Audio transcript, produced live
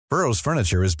Burrow's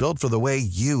furniture is built for the way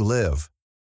you live.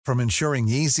 From ensuring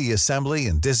easy assembly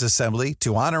and disassembly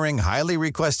to honoring highly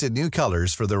requested new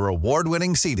colors for their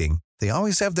award-winning seating, they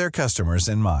always have their customers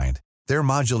in mind. Their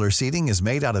modular seating is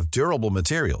made out of durable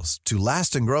materials to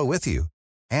last and grow with you.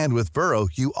 And with Burrow,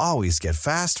 you always get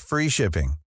fast, free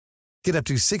shipping. Get up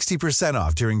to 60%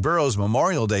 off during Burrow's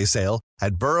Memorial Day sale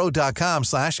at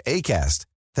burrow.com/ACAST.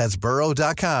 That's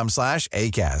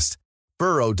burrow.com/ACAST.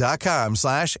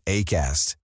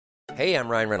 burrow.com/ACAST. Hey, I'm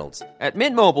Ryan Reynolds. At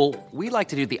Mint Mobile, we like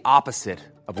to do the opposite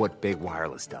of what Big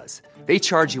Wireless does. They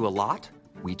charge you a lot,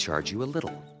 we charge you a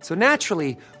little. So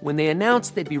naturally, when they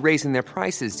announced they'd be raising their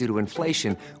prices due to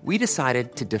inflation, we decided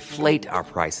to deflate our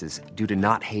prices due to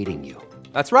not hating you.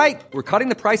 That's right. We're cutting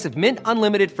the price of Mint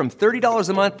Unlimited from $30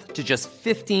 a month to just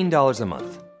 $15 a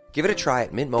month. Give it a try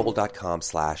at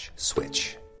mintmobile.com/switch.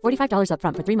 $45 up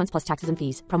front for 3 months plus taxes and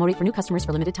fees. Promo rate for new customers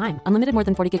for limited time. Unlimited more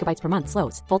than 40 gigabytes per month.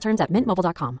 Slows full terms at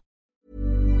mintmobile.com.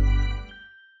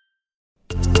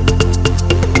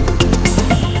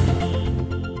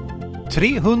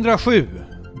 $307.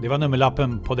 Det var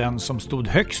nummerlappen på den som stod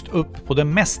högst upp på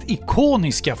den mest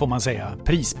ikoniska, får man säga,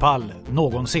 prispall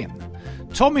någonsin.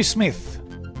 Tommy Smith,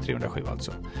 307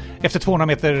 alltså. Efter 200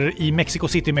 meter i Mexico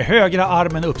City med högra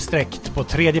armen uppsträckt. På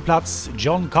tredje plats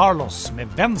John Carlos med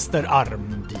vänster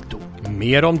arm dito.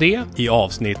 Mer om det i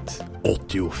avsnitt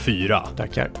 84.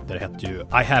 Tackar. Det hette ju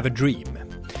I Have a Dream.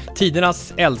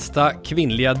 Tidernas äldsta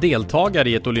kvinnliga deltagare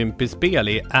i ett olympiskt spel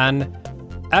är Anne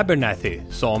Abernathy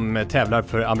som tävlar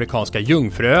för amerikanska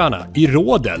Jungfruöarna i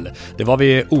rodel. Det var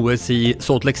vid OS i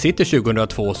Salt Lake City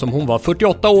 2002 som hon var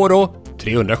 48 år och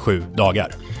 307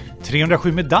 dagar.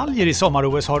 307 medaljer i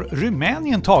sommar-OS har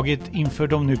Rumänien tagit inför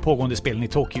de nu pågående spelen i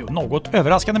Tokyo. Något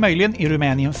överraskande möjligen är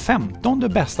Rumänien 15:e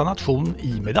bästa nation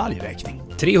i medaljräkning.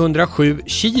 307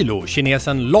 kilo,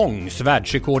 kinesen Longs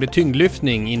världsrekord i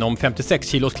tyngdlyftning inom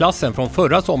 56-kilosklassen från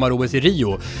förra sommar-OS i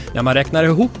Rio när man räknar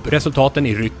ihop resultaten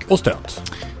i ryck och stöt.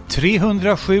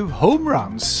 307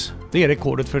 homeruns. Det är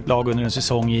rekordet för ett lag under en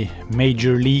säsong i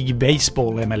Major League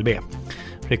Baseball, MLB.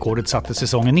 Rekordet satte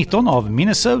säsongen 19 av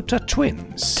Minnesota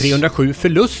Twins. 307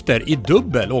 förluster i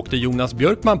dubbel åkte Jonas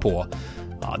Björkman på.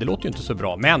 Ja, det låter ju inte så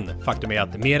bra, men faktum är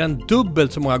att mer än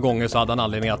dubbelt så många gånger så hade han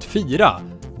anledning att fira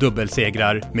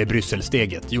dubbelsegrar med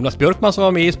Brysselsteget. Jonas Björkman som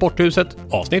var med i Sporthuset,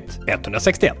 avsnitt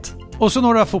 161. Och så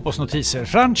några fotbollsnotiser.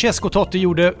 Francesco Totti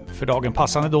gjorde, för dagen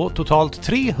passande då, totalt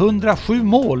 307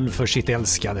 mål för sitt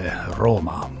älskade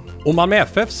Roma. Och Malmö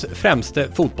FFs främste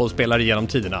fotbollsspelare genom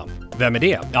tiderna. Vem är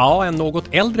det? Ja, en något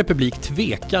äldre publik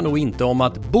tvekar nog inte om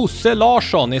att Bosse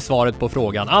Larsson är svaret på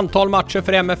frågan. Antal matcher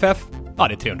för MFF? Ja,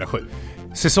 det är 307.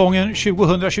 Säsongen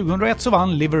 2000-2001 så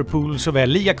vann Liverpool såväl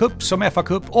Liga Cup som FA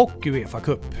Cup och UEFA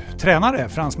Cup. Tränare,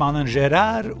 fransmannen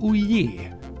Gérard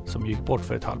Houllier, som gick bort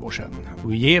för ett halvår sedan.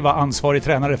 Houllier var ansvarig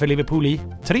tränare för Liverpool i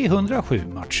 307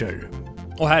 matcher.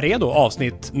 Och här är då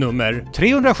avsnitt nummer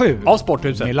 307 av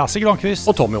Sporthuset med Lasse Granqvist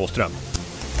och Tommy Åström.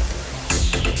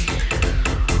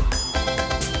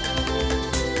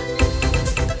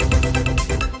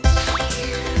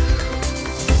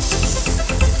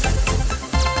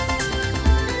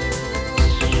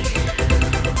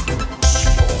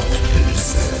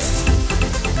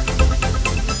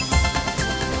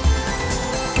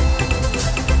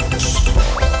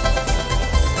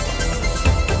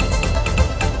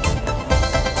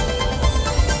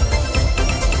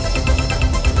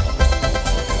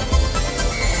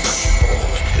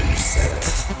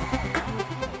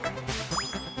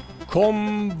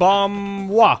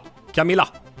 Konbanwa, Camilla.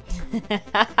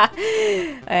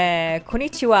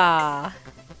 Konnichiwa.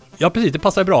 Ja, precis. Det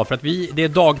passar bra för att det är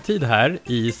dagtid här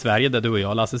i Sverige där du och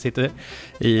jag, Lasse, sitter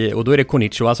i, och då är det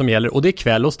konnichiwa som gäller. Och det är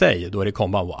kväll hos dig, då är det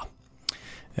konbanwa.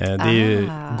 Det är ju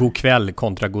god kväll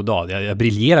kontra god dag. Jag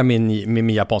briljerar med min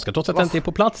japanska trots att jag inte är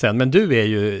på plats än. Men du är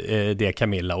ju det,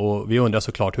 Camilla. Och vi undrar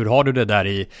såklart, hur har du det där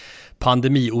i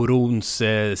pandemiorons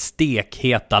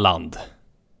stekheta land?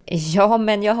 Ja,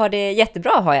 men jag har det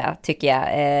jättebra har jag, tycker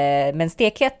jag. Men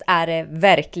stekhet är det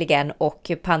verkligen,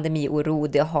 och pandemioro,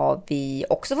 det har vi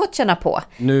också fått känna på.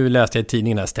 Nu läste jag i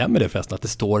tidningen, här stämmer det förresten, att det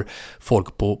står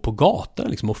folk på gatan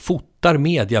liksom, och fotar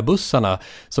mediabussarna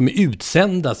som är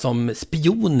utsända som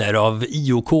spioner av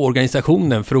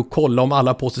IOK-organisationen för att kolla om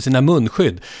alla på sig sina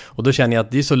munskydd. Och då känner jag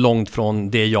att det är så långt från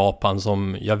det Japan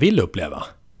som jag vill uppleva.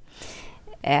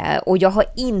 Och jag har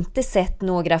inte sett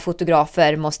några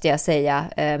fotografer, måste jag säga,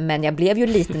 men jag blev ju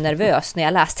lite nervös när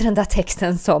jag läste den där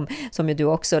texten som ju du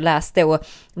också läste, och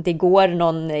det går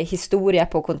någon historia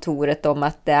på kontoret om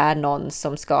att det är någon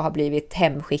som ska ha blivit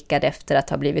hemskickad efter att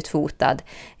ha blivit fotad.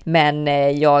 Men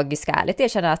jag ska ärligt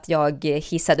erkänna att jag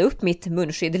hissade upp mitt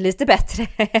munskydd lite bättre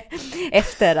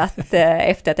efter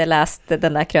att jag läst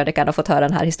den här krönikan och fått höra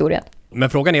den här historien. Men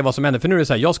frågan är vad som händer, för nu är det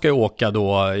så här, jag ska ju åka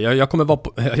då, jag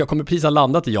kommer precis ha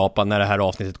landat i Japan när det här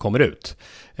avsnittet kommer ut.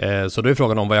 Så då är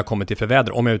frågan om vad jag kommer till för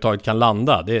väder, om jag överhuvudtaget kan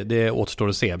landa. Det återstår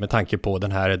att se med tanke på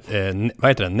den här,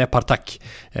 vad heter det, Nepartak,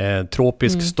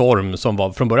 tropisk storm som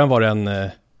var, från början var det en,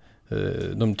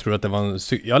 de tror att det var en,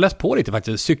 jag har läst på lite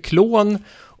faktiskt, cyklon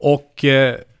och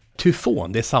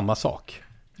tyfon, det är samma sak.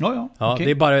 Ja, okay.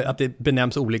 Det är bara att det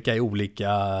benämns olika i olika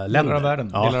länder. Delar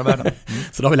av världen.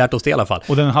 Så då har vi lärt oss det i alla fall.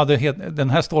 Och den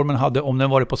här stormen hade, om den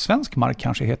varit på svensk mark,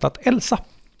 kanske hetat Elsa.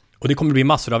 Och det kommer bli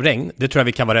massor av regn. Det tror jag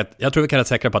vi kan vara rätt. Jag tror vi kan vara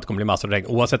säkra på att det kommer bli massor av regn.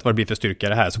 Oavsett vad det blir för styrka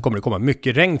det här så kommer det komma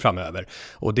mycket regn framöver.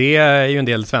 Och det är ju en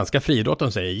del svenska friidrottare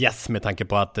som säger yes, med tanke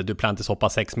på att Duplantis hoppa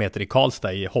 6 meter i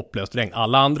Karlstad i hopplöst regn.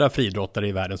 Alla andra friidrottare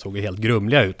i världen såg ju helt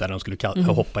grumliga ut där de skulle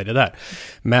hoppa i det där.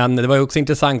 Men det var ju också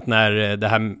intressant när det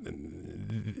här,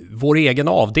 vår egen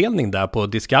avdelning där på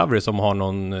Discovery som har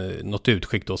något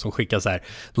utskick då som skickar så här: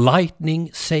 lightning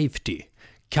safety.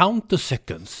 Count the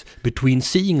seconds between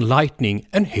seeing lightning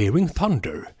and hearing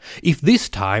thunder. If this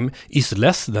time is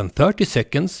less than 30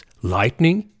 seconds,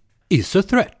 lightning is a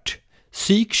threat.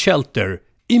 Seek shelter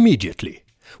immediately.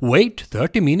 Wait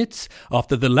 30 minutes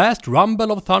after the last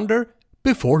rumble of thunder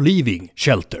before leaving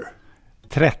shelter.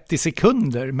 30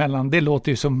 sekunder mellan, det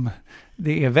låter ju som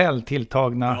det är väl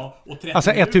tilltagna.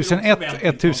 Alltså 1001,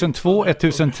 1002,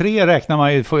 1003 räknar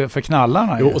man ju för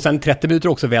knallarna. Jo, och sen 30 minuter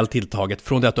också väl tilltaget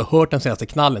från det att du har hört den senaste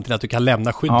knallen till att du kan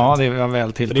lämna skyddet. Ja, det är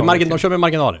väl tilltaget. Så de kör med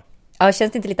marginaler. Ja,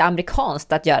 känns det inte lite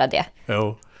amerikanskt att göra det?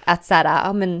 Jo. Att så här,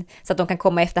 ja, men, så att de kan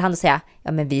komma i efterhand och säga,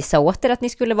 ja men vi sa åt er att ni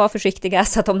skulle vara försiktiga,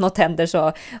 så att om något händer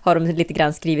så har de lite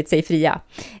grann skrivit sig fria.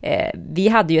 Vi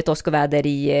hade ju ett åskoväder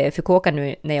i Fukuoka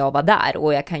nu när jag var där,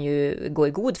 och jag kan ju gå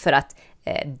i god för att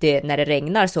när det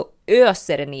regnar så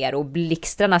öser det ner, och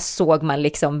blixtrarna såg man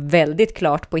liksom väldigt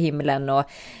klart på himlen, och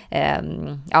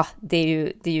ja, det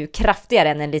är ju kraftigare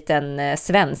än en liten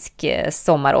svensk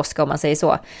sommaråska, om man säger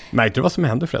så. Märkte du vad som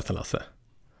hände förresten, Lasse?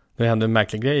 Det hände en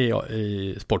märklig grej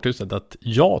i Sporthuset, att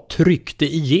jag tryckte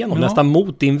igenom nästan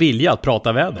mot din vilja att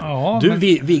prata väder. Ja, du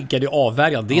vinkade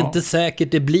avvärjan. Det är inte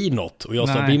säkert det blir något. Och jag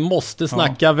sa, vi måste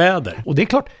snacka väder. Och det är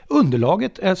klart,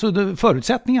 underlaget, alltså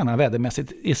förutsättningarna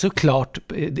vädermässigt är såklart,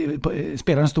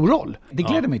 spelar en stor roll. Det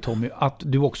gläder mig, Tommy, att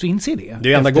du också inser det.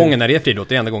 Det är enda gången när det är friidrott,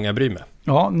 det är enda gången jag bryr mig.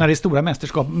 Ja, när det är stora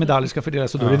mästerskap, medaljer ska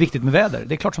fördelas, så då är det viktigt med väder.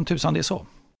 Det är klart som tusan det är så.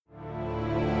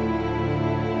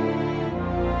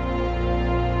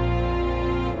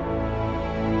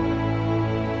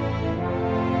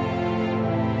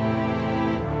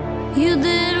 You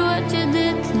did what you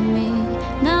did to me.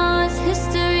 Now it's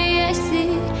history I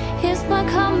see. Here's my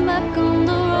comeback on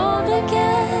the road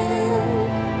again.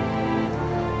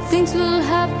 Things will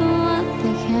happen when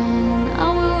they can.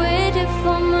 I will wait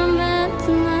for my man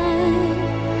tonight.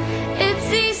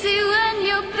 It's easy when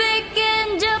you're big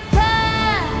in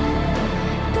Japan.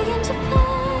 Big in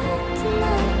Japan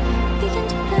tonight. Big in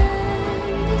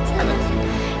Japan, big tonight.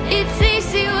 It's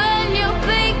easy when you're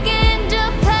big in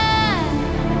Japan.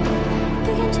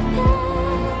 Big in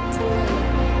Japan tonight.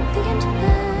 Big in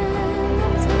Japan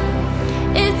tonight.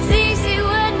 It's easy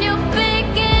when you're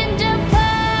big in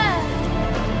Japan.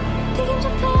 Big in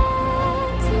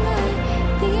Japan tonight.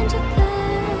 Big in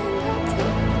Japan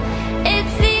tonight.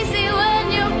 It's easy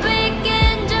when you're big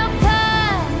in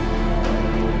Japan.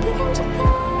 Big in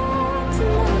Japan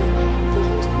tonight.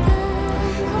 Big in Japan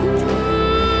tonight.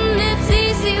 It's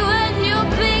easy when you're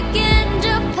big in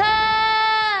Japan.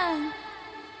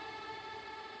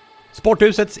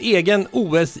 Sporthusets egen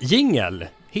OS-jingel.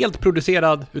 Helt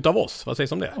producerad utav oss. Vad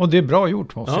sägs om det? Och det är bra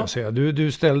gjort, måste jag säga.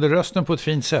 Du ställde rösten på ett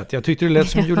fint sätt. Jag tyckte det lät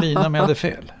som Jolina, men jag hade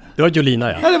fel. Det var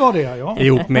Jolina, ja. Ja, det var det, ja.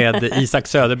 Ihop med Isak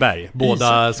Söderberg.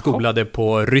 Båda skolade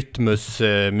på Rytmus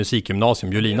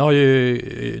musikgymnasium. Jolina har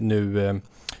ju nu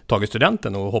tagit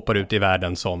studenten och hoppar ut i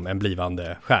världen som en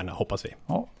blivande stjärna, hoppas vi.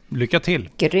 Ja, lycka till.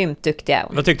 Grymt duktiga.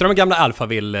 Vad tyckte du om den gamla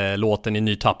Alphaville-låten i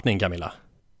ny tappning, Camilla?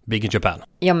 Big in Japan.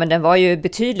 Ja, men den var ju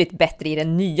betydligt bättre i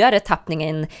den nyare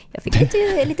tappningen. Jag fick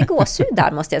lite gåshud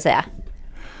där, måste jag säga.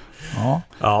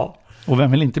 Ja. Och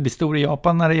vem vill inte bli stor i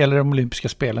Japan när det gäller de olympiska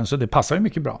spelen, så det passar ju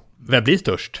mycket bra. Vem blir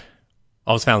störst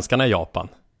av svenskarna i Japan?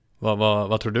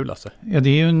 Vad tror du, Lasse? Ja,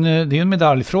 det är en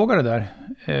medaljfråga det där.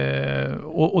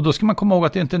 Och då ska man komma ihåg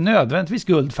att det inte är nödvändigtvis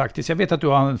guld faktiskt. Jag vet att du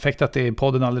har anfäktat det i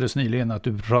podden alldeles nyligen, att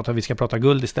vi ska prata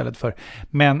guld istället för.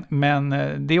 Men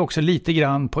det är också lite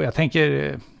grann på, jag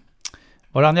tänker...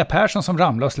 Var Anja Persson som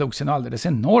ramlade och slog sig alldeles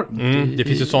enormt. Det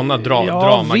finns ju sådana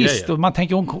dramagrejer. Visst, och man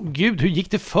tänker, gud, hur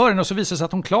gick det för henne? Och så visade det sig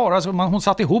att hon klarade sig. Hon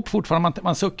satt ihop fortfarande,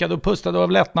 man suckade och pustade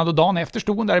av lättnad. Och dagen efter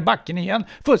stod hon där i backen igen,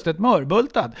 fullständigt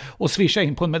mörbultad och svischade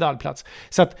in på en medaljplats.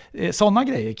 Så att sådana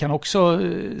grejer kan också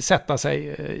sätta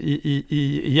sig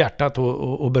i hjärtat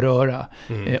och beröra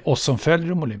oss som följer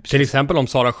de olympiska. Till exempel om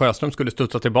Sara Sjöström skulle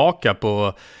studsa tillbaka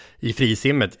i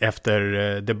frisimmet efter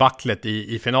debaclet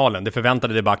i finalen. Det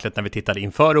förväntade debaclet när vi tittade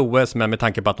inför OS, men med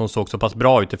tanke på att hon såg så pass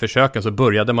bra ut i försöken så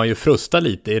började man ju frusta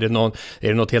lite. Är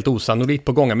det något helt osannolikt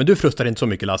på gång? Men du frustade inte så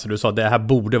mycket, Lasse. Du sa att det här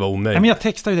borde vara omöjligt. Nej, men jag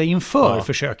textade ju det inför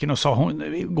försöken och sa,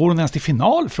 går hon ens till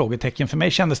final? Frågetecken. För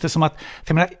mig kändes det som att,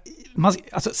 för jag menar,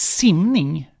 alltså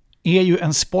simning är ju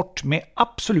en sport med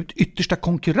absolut yttersta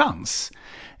konkurrens.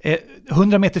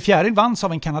 100 meter fjäril vanns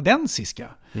av en kanadensiska,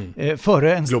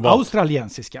 före en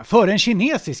australiensiska, före en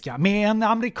kinesiska, med en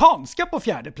amerikanska på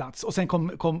fjärde plats, och sen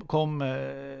kom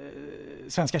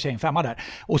svenska tjejen femma där,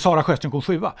 och Sara Sjöström kom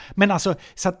sjua. Men alltså,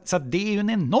 så att det är ju en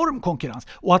enorm konkurrens,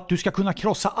 och att du ska kunna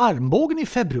krossa armbågen i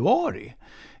februari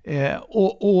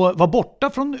och var borta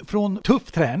från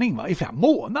tuff träning i 5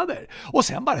 månader och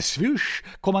sen bara svush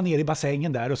komma ner i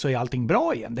bassängen där och så är allting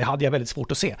bra igen. Det hade jag väldigt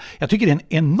svårt att se. Jag tycker det är en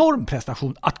enorm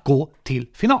prestation att gå till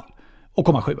final och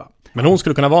komma sjua. Men hon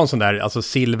skulle kunna vara en sån där, alltså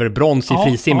silverbrons i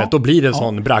frisimmet, då blir det en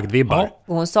sån bragdvibbar. Ja.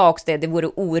 Och hon sa också det vore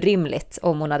orimligt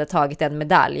om hon hade tagit en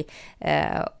medalj.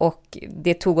 Och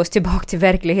det tog oss tillbaka till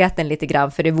verkligheten lite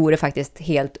grann, för det vore faktiskt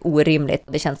helt orimligt.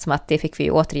 Det känns som att det fick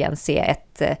vi återigen se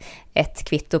ett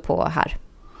kvitto på här.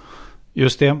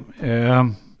 Just det.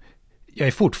 Jag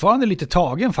är fortfarande lite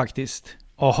tagen faktiskt.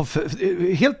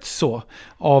 Helt så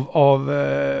av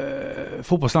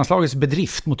fotbollslandslagets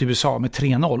bedrift mot USA med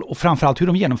 3-0, och framförallt hur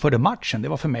de genomförde matchen. Det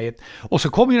var för mig och så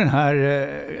kom ju den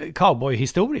här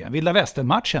cowboy-historien, vilda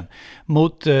västern-matchen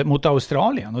mot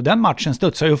Australien, och den matchen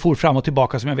studsar ju och for fram och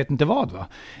tillbaka som jag vet inte vad, va?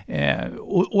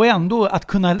 Och ändå att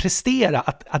kunna prestera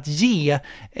att ge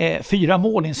 4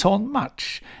 mål i en sån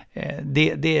match,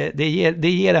 det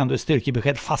ger ändå ett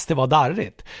styrkebesked fast det var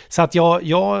darrigt. Så att jag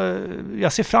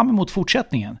ser fram emot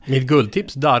fortsättningen. Mitt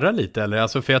guldtips darrar lite, eller?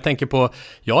 Alltså, för jag tänker på,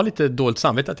 jag har lite dåligt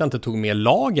samvete att jag inte tog med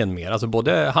lagen mer. Alltså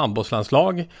både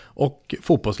handbollslandslag och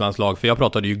fotbollslandslag, för jag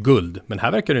pratade ju guld. Men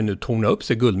här verkar det nu torna upp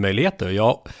sig guldmöjligheter.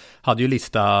 Jag hade ju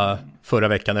lista förra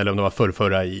veckan, eller om det var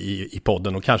förra i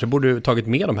podden, och kanske borde tagit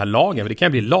med de här lagen, för det kan ju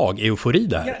bli lag-eufori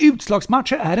där. Ja,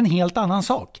 utslagsmatcher är en helt annan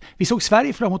sak. Vi såg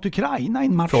Sverige förlora mot Ukraina i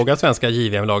en match. Fråga svenska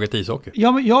JVM-laget ishockey.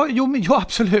 Ja,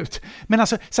 absolut. Men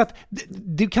alltså, så att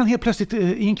du kan helt plötsligt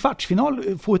i en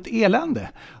kvartsfinal få ett elände.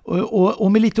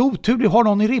 Och med lite otur, du har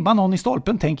någon i ribban, någon i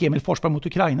stolpen, tänk Emil Forsberg mot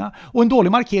Ukraina, och en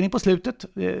dålig markering på slutet,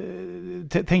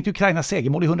 tänk Ukrainas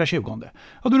segermål i 120.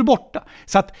 Ja, då är du borta.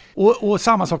 Så att, och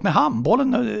samma sak med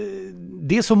handbollen.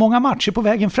 Det är så många matcher på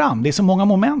vägen fram. Det är så många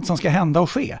moment som ska hända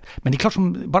och ske. Men det är klart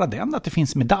som bara den att det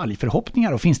finns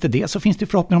medaljförhoppningar. Och finns det så finns det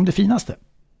förhoppningar om det finaste.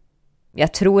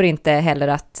 Jag tror inte heller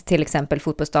att till exempel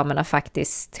fotbollsdamerna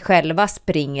faktiskt själva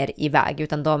springer iväg,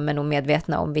 utan de är nog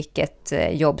medvetna om vilket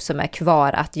jobb som är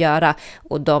kvar att göra.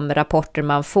 Och de rapporter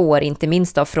man får, inte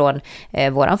minst då från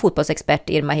våran fotbollsexpert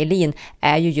Irma Helin,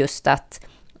 är ju just att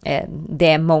det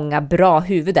är många bra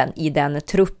huvuden i den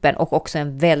truppen, och också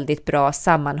en väldigt bra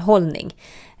sammanhållning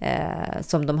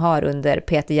som de har under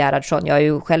Peter Gerhardsson. Jag har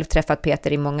ju själv träffat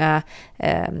Peter i många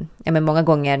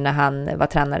gånger när han var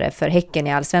tränare för Häcken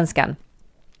i Allsvenskan.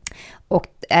 Och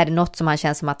är det något som han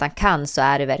känns som att han kan, så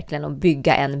är det verkligen att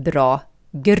bygga en bra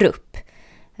grupp.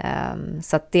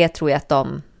 Så att det tror jag att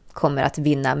de kommer att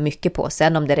vinna mycket på.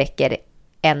 Sen om det räcker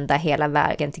ända hela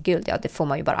vägen till guld, ja, det får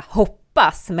man ju bara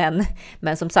hoppas.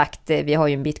 Men som sagt, vi har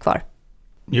ju en bit kvar.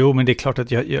 Jo, men det är klart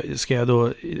att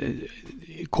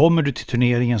kommer du till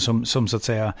turneringen som så att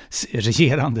säga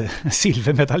regerande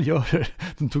silvermedaljörer,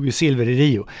 de tog ju silver i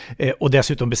Rio, och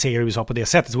dessutom besegrar USA på det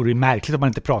sättet, så vore det märkligt om man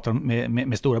inte pratar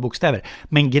med stora bokstäver.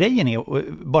 Men grejen är,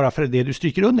 bara för det du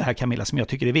stryker under här, Camilla, som jag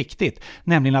tycker är viktigt,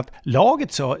 nämligen att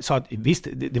laget sa att visst,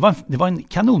 det var en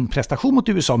kanonprestation mot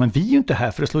USA, men vi är ju inte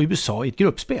här för att slå USA i ett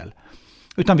gruppspel.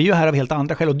 Utan vi är ju här av helt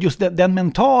andra skäl. Och just den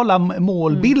mentala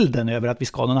målbilden över att vi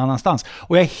ska någon annanstans.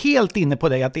 Och jag är helt inne på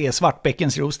det, att det är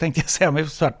Svartbäckens ros, tänkte jag säga, men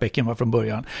Svartbäcken var från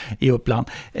början i Uppland.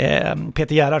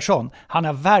 Peter Gerhardsson, han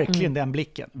har verkligen den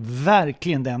blicken.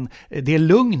 Verkligen det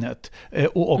lugnet.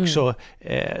 Och också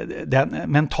den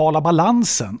mentala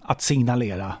balansen att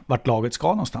signalera vart laget ska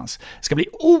någonstans. Det ska bli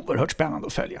oerhört spännande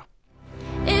att följa.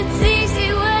 It's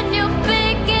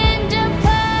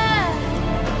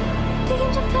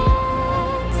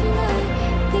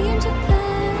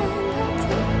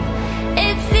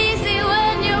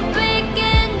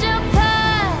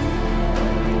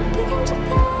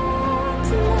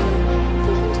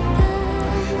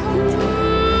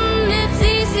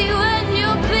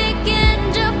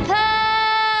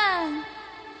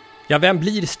Ja, vem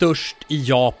blir störst i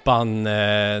Japan?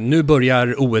 Nu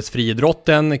börjar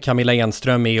OS-friidrotten. Camilla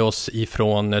Enström är oss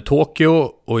ifrån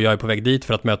Tokyo och jag är på väg dit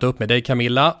för att möta upp med dig,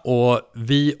 Camilla. Och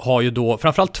vi har ju då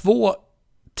framförallt 2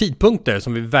 tidpunkter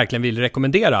som vi verkligen vill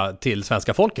rekommendera till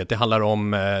svenska folket. Det handlar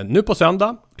om nu på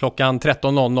söndag klockan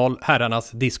 13.00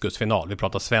 herrarnas diskusfinal. Vi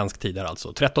pratar svensk tid här alltså.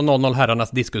 13.00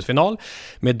 herrarnas diskusfinal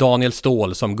med Daniel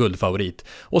Ståhl som guldfavorit.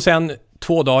 Och sen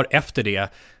 2 dagar efter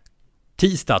det,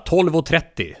 tisdag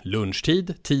 12.30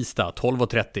 lunchtid, tisdag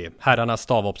 12.30 herrarnas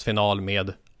stavhoppsfinal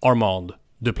med Armand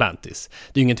Duplantis.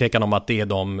 Det är ingen tvekan om att det är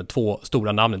de 2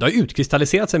 stora namnen. Det har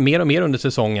utkristalliserat sig mer och mer under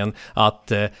säsongen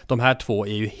att de här 2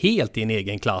 är ju helt i en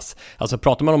egen klass. Alltså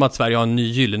pratar man om att Sverige har en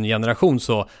ny gyllene generation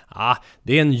så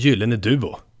det är en gyllene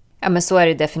duo. Ja, men så är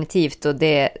det definitivt, och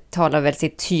det talar väl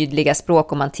sitt tydliga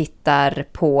språk om man tittar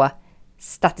på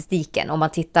statistiken. Om man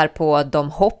tittar på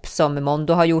de hopp som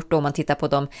Mondo har gjort och om man tittar på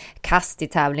de kast i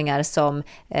tävlingar som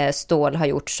Ståhl har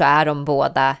gjort, så är de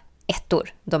båda ettor.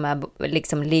 De är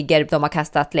liksom de har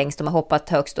kastat längst, de har hoppat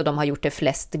högst och de har gjort det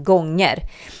flest gånger.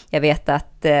 Jag vet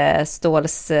att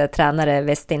Ståhls tränare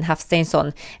Westin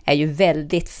Hafsteinsson är ju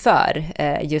väldigt för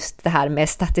just det här med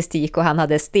statistik, och han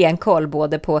hade stenkoll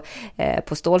både på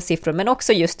Ståhls siffror men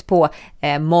också just på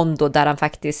Mondo, där han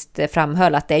faktiskt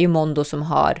framhöll att det är ju Mondo som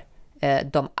har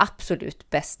de absolut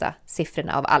bästa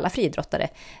siffrorna av alla friidrottare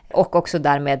och också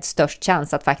därmed störst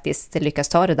chans att faktiskt lyckas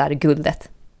ta det där guldet.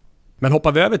 Men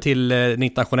hoppar vi över till den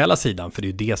internationella sidan, för det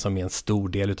är ju det som är en stor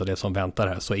del av det som väntar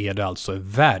här, så är det alltså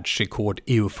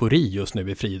världsrekord-eufori just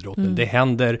nu i friidrotten. Det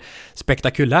händer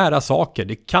spektakulära saker.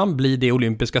 Det kan bli det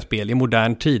olympiska spel i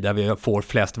modern tid där vi får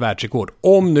flest världsrekord,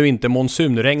 om nu inte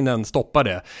monsunregnen stoppar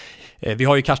det. Vi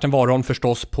har ju Karsten Warholm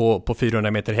förstås på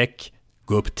 400 meter häck.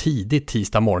 Gå upp tidigt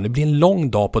tisdag morgon. Det blir en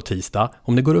lång dag på tisdag.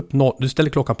 Om det går upp, du ställer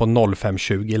klockan på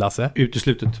 05.20, Lasse.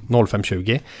 Uteslutet.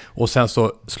 05.20. Och sen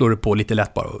så slår du på lite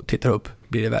lätt bara och tittar upp.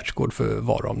 Blir det världsrekord för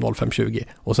Warholm 05.20.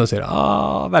 Och sen säger du,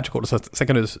 världsrekord. Och sen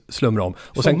kan du slumra om.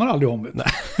 Och sen somnar aldrig om. Nej.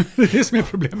 Det är det som är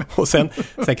problemet. Och sen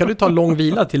kan du ta lång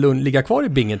vila ligga kvar i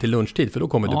bingen till lunchtid, för då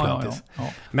kommer Duplantis. Ja.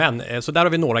 Men så där har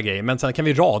vi några grejer. Men sen kan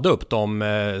vi rada upp dem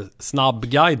snabb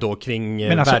guide då kring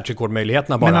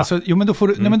världsrekordmöjligheterna bara. Men alltså, men då får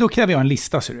du, men då kräver jag en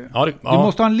lista, ser du. Ja, du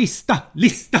måste ha en lista.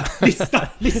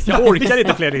 Jag orkar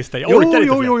inte fler listor.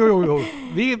 Jo.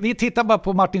 Vi tittar bara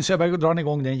på Martin Söberg och drar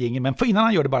igång den jingeln, men innan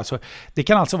han gör det bara så, det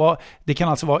kan alltså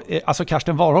vara alltså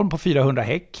Karsten Warholm på 400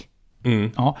 häck.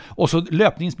 Ja, och så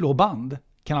löpningsblå band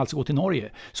kan alltså gå till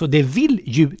Norge. Så det vill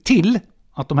ju till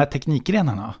att de här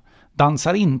teknikgrenarna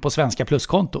dansar in på svenska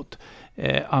pluskontot.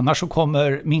 Annars så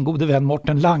kommer min gode vän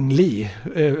Morten Langli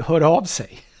höra av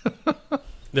sig.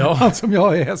 Ja. Han som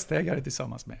jag är hästägare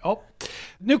tillsammans med. Ja.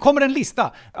 Nu kommer en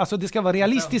lista. Alltså det ska vara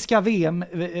realistiska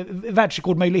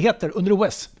världsrekordmöjligheter under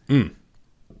OS.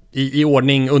 I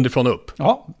ordning underifrån upp.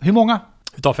 Ja, hur många?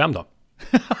 Vi tar 5 då.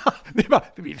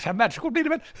 Det blir 5 världsrekord blir det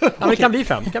väl? Ja, det kan bli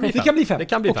 5. Det kan bli 5.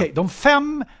 Okej, de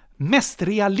 5 mest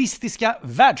realistiska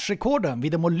världsrekorden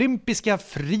vid de olympiska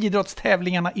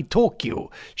friidrottstävlingarna i Tokyo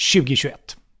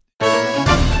 2021.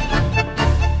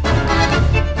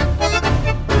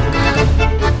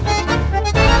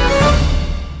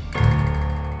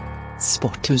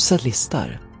 Sporthuset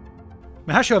listar.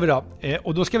 Men här kör vi då.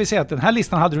 Och då ska vi säga att den här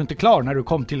listan hade du inte klar när du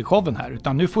kom till showen här.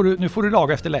 Utan nu får du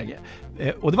laga efter läge.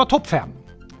 Och det var topp 5.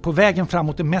 På vägen fram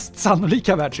mot det mest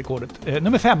sannolika världsrekordet.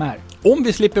 Nummer 5 här. Om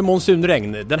vi slipper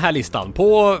monsunregn, den här listan.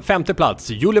 På 5:e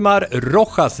plats, Yulimar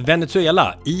Rojas,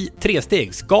 Venezuela. I 3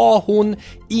 steg. Ska hon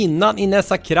innan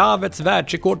Inessa Kravets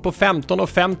världsrekord på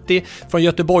 15,50 från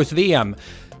Göteborgs VM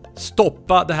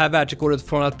stoppa det här världsrekordet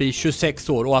från att bli 26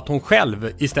 år och att hon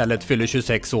själv istället fyller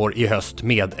 26 år i höst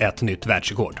med ett nytt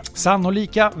världsrekord.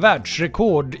 Sannolika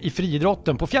världsrekord i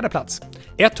friidrotten på 4:e plats.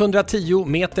 110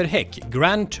 meter häck,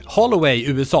 Grant Holloway,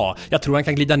 USA. Jag tror han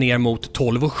kan glida ner mot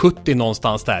 12,70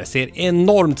 någonstans där. Ser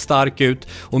enormt stark ut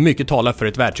och mycket talar för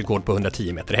ett världsrekord på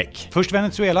 110 meter häck. Först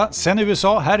Venezuela, sen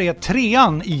USA. Här är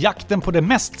 3:an i jakten på det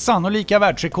mest sannolika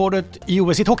världsrekordet i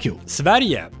OS i Tokyo.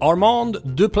 Sverige, Armand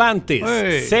Duplantis.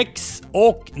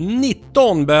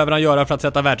 6,19 behöver han göra för att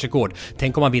sätta världsrekord.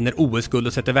 Tänk om han vinner OS-guld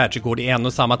och sätter världsrekord i en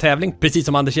och samma tävling. Precis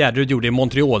som Anders Gärderud gjorde i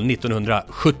Montreal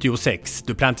 1976.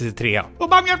 Duplantis är 3. Och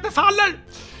Bangert befaller!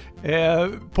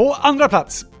 På andra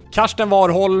plats. Karsten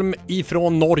Warholm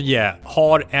ifrån Norge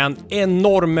har en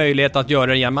enorm möjlighet att göra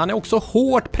det igen. Man är också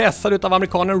hårt pressad av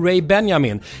amerikanen Ray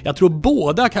Benjamin. Jag tror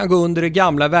båda kan gå under det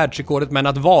gamla världsrekordet, men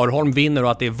att Warholm vinner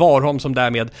och att det är Warholm som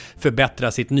därmed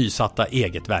förbättrar sitt nysatta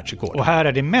eget världsrekord. Och här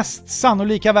är det mest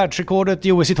sannolika världsrekordet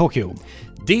i OS i Tokyo.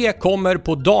 Det kommer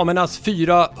på damernas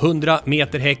 400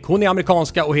 meter häck. Hon är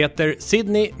amerikanska och heter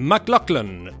Sydney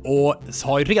McLaughlin och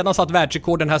har ju redan satt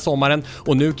världsrekord den här sommaren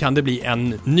och nu kan det bli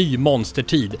en ny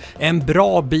monstertid. En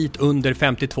bra bit under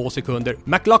 52 sekunder.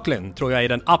 McLaughlin tror jag är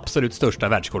den absolut största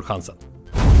världsrekordchansen.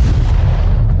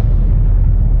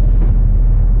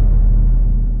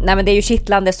 Nej, men det är ju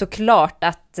kittlande såklart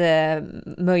att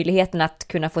möjligheten att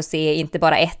kunna få se inte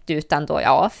bara 1 utan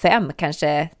då 5,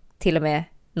 kanske till och med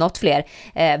något fler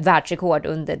världsrekord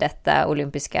under detta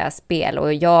olympiska spel.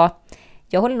 Och jag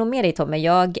håller nog med dig, Tommy.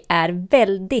 Jag är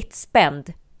väldigt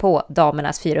spänd på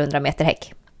damernas 400 meter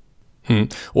häck.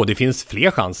 Och det finns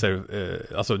fler chanser.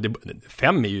 Alltså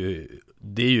 5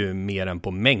 det är ju mer än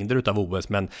på mängder utav OS,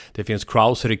 men det finns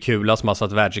Kraus Rykula som har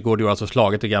satt världsrekord, alltså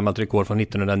slagit ett gammalt rekord från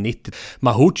 1990.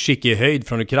 Mahutchik i höjd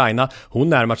från Ukraina, hon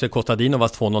närmar sig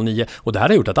Kostadinovas 2.09 och det här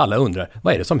har gjort att alla undrar,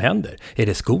 vad är det som händer? Är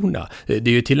det skorna? Det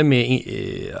är ju till och med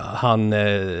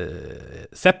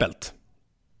Seppelt,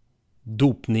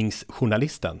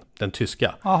 dopningsjournalisten, den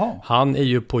tyska. Aha. Han är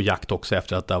ju på jakt också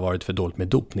efter att det har varit för dåligt med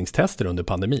dopningstester under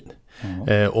pandemin.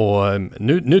 Och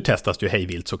nu testas det ju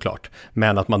hejvilt såklart,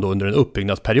 men att man då under en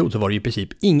uppbyggnadsperiod så var det ju i princip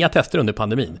inga tester under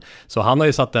pandemin. Så han har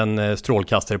ju satt en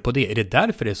strålkastare på det. Är det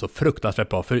därför det är så fruktansvärt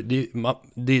bra? För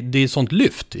det är sånt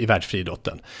lyft i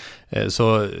världsfriidrotten.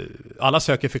 Så alla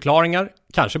söker förklaringar,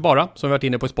 kanske bara, som vi varit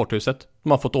inne på i Sporthuset,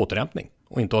 de har fått återhämtning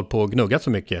och inte hållit på och gnuggat så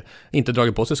mycket, inte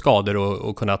dragit på sig skador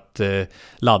och kunnat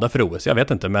ladda för OS. Jag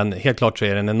vet inte, men helt klart så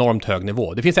är det en enormt hög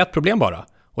nivå. Det finns ett problem bara,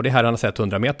 och det är herrarnas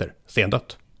 100 meter,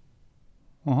 stendött.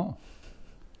 Aha.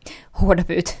 Hårda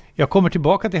bud. Jag kommer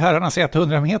tillbaka till herrarnas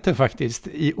 100 meter faktiskt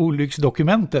i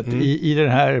olycksdokumentet i det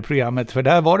här programmet, för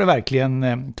där var det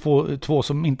verkligen två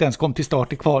som inte ens kom till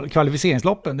start i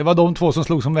kvalificeringsloppen. Det var de två som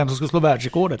slog som vem som skulle slå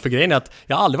världsrekordet. För grejen är att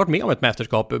jag har aldrig varit med om ett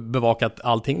mästerskap, bevakat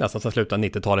allting nästan sedan slutet av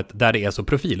 90-talet, där det är så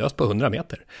profillöst på 100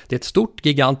 meter. Det är ett stort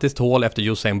gigantiskt hål efter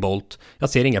Usain Bolt. Jag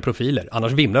ser inga profiler,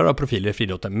 annars vimlar av profiler i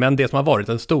friidrotten, men det som har varit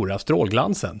den stora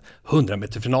strålglansen, 100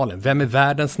 meterfinalen, vem är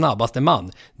världens snabbaste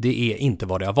man? Det är inte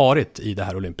vad det har varit i det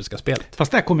här olympiska spelet.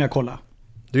 Fast där kommer jag kolla.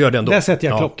 Du gör det ändå. Där sätter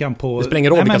jag klockan på. Det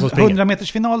springer vilka som springer. 100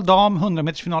 meters final dam, 100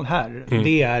 meters final herr.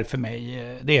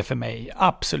 Det är för mig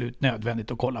absolut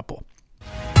nödvändigt att kolla på.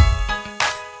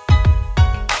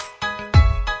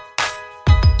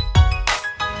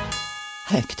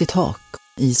 Högt i tak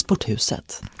i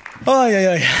Sporthuset.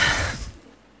 Oj.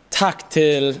 Tack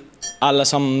till alla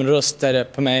som röstade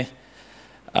på mig.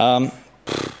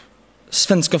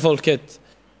 Svenska folket.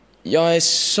 Jag är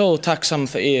så tacksam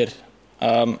för er.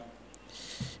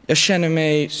 Jag känner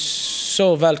mig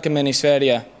så välkommen i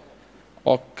Sverige.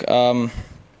 Och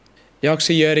jag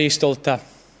också gör er stolta.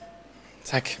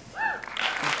 Tack.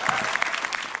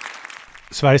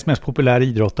 Sveriges mest populära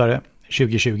idrottare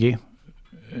 2020,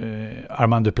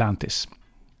 Armand Duplantis.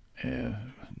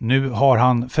 Nu har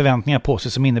han förväntningar på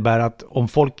sig som innebär att om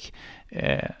folk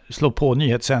slår på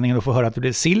nyhetssändningen och får höra att det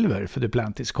blir silver för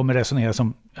Duplantis, kommer resonera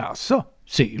som, alltså,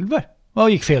 silver?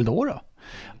 Vad gick fel då?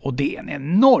 Och det är en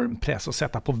enorm press att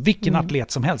sätta på vilken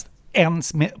atlet som helst,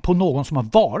 ens på någon som har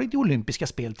varit i olympiska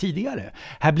spel tidigare.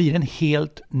 Här blir en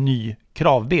helt ny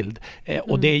kravbild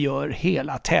och det gör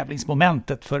hela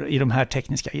tävlingsmomentet i de här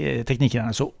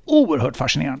teknikerna så oerhört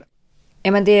fascinerande.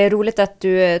 Ja, men det är roligt att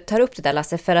du tar upp det där,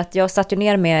 Lasse, för att jag satt ju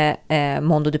ner med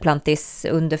Mondo Duplantis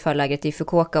under förlägret i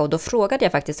Fukuoka och då frågade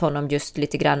jag faktiskt honom just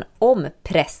lite grann om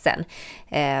pressen.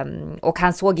 Och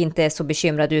han såg inte så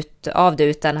bekymrad ut av det,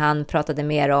 utan han pratade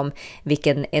mer om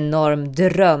vilken enorm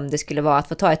dröm det skulle vara att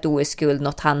få ta ett OS-guld,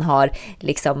 något han har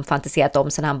liksom fantiserat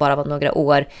om sedan han bara var några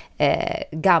år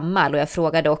gammal. Och jag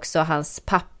frågade också hans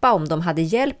pappa om de hade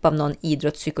hjälp av någon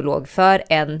idrottspsykolog. För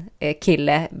en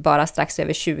kille bara strax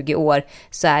över 20 år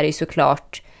så är det ju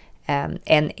såklart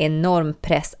en enorm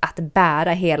press att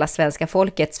bära hela svenska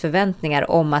folkets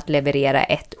förväntningar om att leverera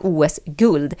ett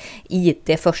OS-guld i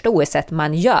det första OS-et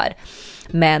man gör.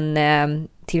 Men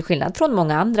till skillnad från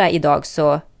många andra idag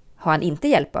så har han inte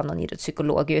hjälp av någon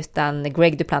idrottspsykolog, utan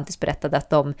Greg Duplantis berättade att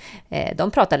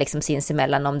de pratar liksom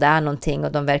sinsemellan om det är någonting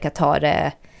och de verkar ta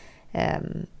det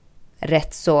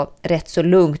rätt så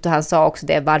lugnt. Och han sa också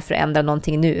det, varför ändra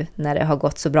någonting nu när det har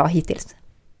gått så bra hittills?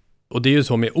 Och det är ju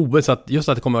så med OS att just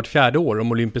att det kommer vart 4:e år,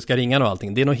 om olympiska ringarna och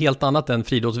allting, det är nog helt annat än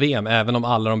friidrotts-VM, även om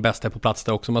alla de bästa är på plats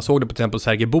där också. Man såg det på till exempel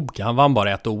Sergej Bubka, han vann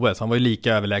bara ett OS, han var ju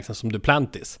lika överlägsen som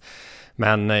Duplantis.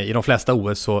 Men i de flesta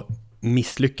OS så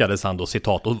misslyckades han då,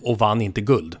 citat, och vann inte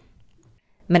guld.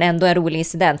 Men ändå en rolig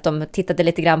incident, de tittade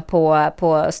lite grann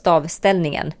på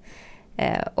stavställningen.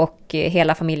 Och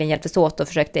hela familjen hjälptes åt och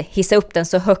försökte hissa upp den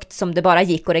så högt som det bara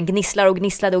gick, och den gnisslade och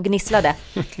gnisslade och gnisslade.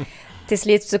 Till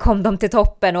slut så kom de till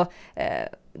toppen och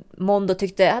Mondo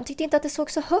tyckte inte att det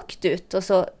såg så högt ut. Och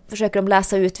så försöker de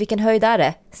läsa ut vilken höjd är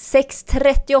det.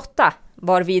 6,38.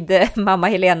 Varvid mamma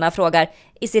Helena frågar,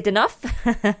 is it enough?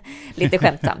 Lite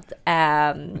skämtsamt.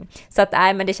 Så att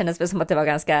men det kändes väl som att det var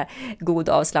ganska god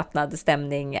avslappnad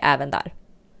stämning även där.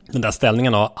 Den där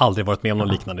ställningen har aldrig varit med om någon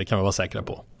liknande, det kan vi vara säkra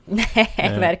på.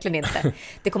 Nej, verkligen inte.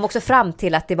 Det kom också fram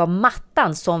till att det var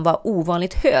mattan som var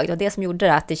ovanligt hög. Det var det som gjorde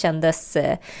det, att det kändes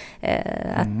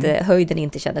att höjden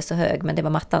inte kändes så hög. Men det var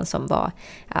mattan som var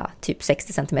typ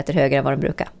 60 cm högre än vad den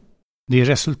brukar. Det är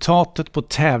resultatet på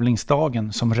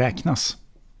tävlingsdagen som räknas.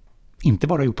 Inte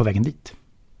bara gjort på vägen dit.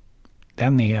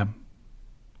 Den är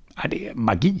det är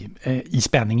magi i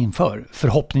spänning inför.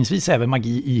 Förhoppningsvis även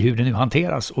magi i hur det nu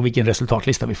hanteras och vilken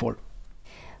resultatlista vi får.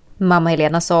 Mamma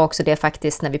Helena sa också det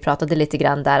faktiskt när vi pratade lite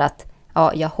grann där att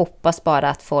jag hoppas bara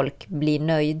att folk blir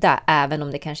nöjda även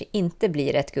om det kanske inte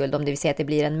blir ett guld, om det vill säga att det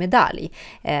blir en medalj.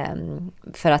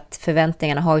 För att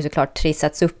förväntningarna har ju såklart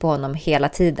trissats upp på honom hela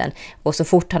tiden. Och så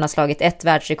fort han har slagit ett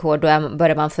världsrekord då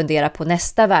börjar man fundera på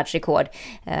nästa världsrekord.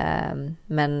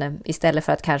 Men istället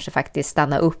för att kanske faktiskt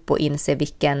stanna upp och inse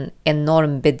vilken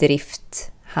enorm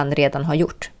bedrift han redan har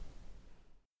gjort.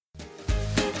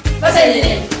 Vad säger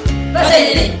ni? Vad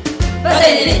säger ni? Vad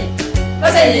säger ni?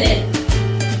 Vad säger ni?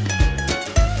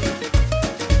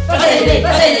 Vad säger ni?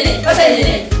 Vad säger ni? Vad säger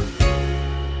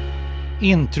ni?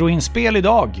 Introinspel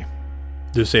idag.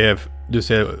 Du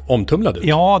ser omtumlad ut.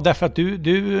 Ja, därför att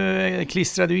du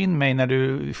klistrade in mig när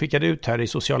du skickade ut här i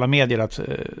sociala medier.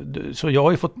 Så jag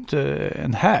har ju fått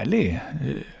en härlig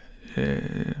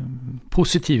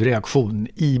positiv reaktion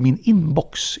i min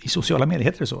inbox i sociala medier,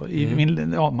 heter det så? I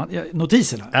min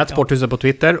notiserna. Sporthuset på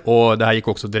Twitter, och det här gick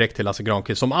också direkt till Lasse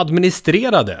Granqvist som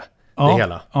administrerade det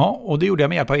hela. Ja, och det gjorde jag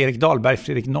med hjälp av Erik Dahlberg,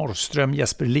 Fredrik Norrström,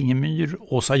 Jesper Lingemyr,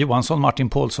 Åsa Johansson, Martin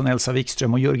Paulsson, Elsa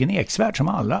Wikström och Jörgen Eksvärd, som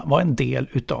alla var en del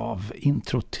utav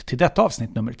introt till detta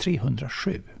avsnitt nummer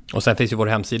 307. Och sen finns ju vår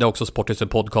hemsida också,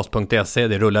 sporthusepodcast.se.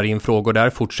 Det rullar in frågor där.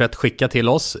 Fortsätt skicka till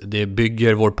oss. Det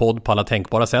bygger vår podd på alla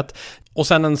tänkbara sätt. Och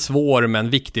sen en svår men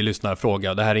viktig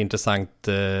lyssnarfråga. Det här är intressant.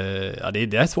 Det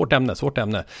är ett svårt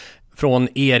ämne. Från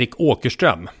Erik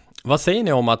Åkerström. Vad säger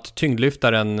ni om att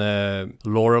tyngdlyftaren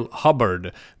Laurel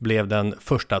Hubbard blev den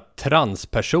första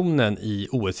transpersonen i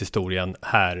OS-historien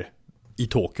här i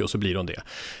Tokyo, så blir hon det.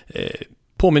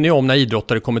 Påminner ju om när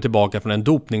idrottare kommer tillbaka från en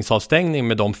dopningsavstängning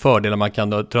med de fördelar man kan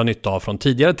dra nytta av från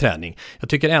tidigare träning. Jag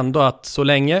tycker ändå att så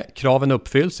länge kraven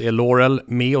uppfylls är Laurel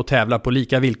med och tävlar på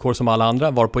lika villkor som alla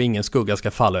andra, varpå ingen skugga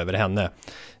ska falla över henne,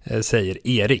 säger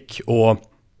Erik. Och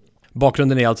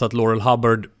bakgrunden är alltså att Laurel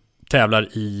Hubbard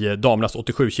tävlar i damernas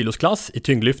 87-kilosklass i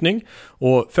tyngdlyftning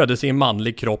och föddes i en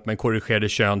manlig kropp men korrigerade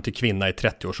kön till kvinna i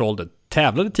 30-årsåldern.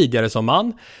 Tävlade tidigare som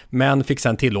man, men fick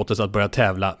sen tillåtelse att börja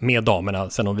tävla med damerna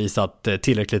sen hon visat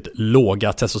tillräckligt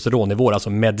låga testosteronnivåer, alltså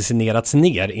medicinerats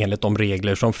ner enligt de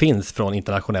regler som finns från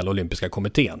internationella olympiska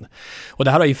kommittén. Och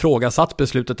det här har ifrågasatt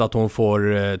beslutet att hon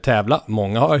får tävla.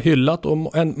 Många har hyllat och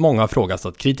många har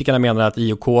frågat. Kritikerna menar att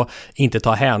IOK inte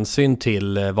tar hänsyn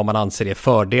till vad man anser är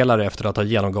fördelar efter att ha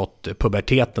genomgått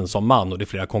puberteten som man, och det är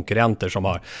flera konkurrenter som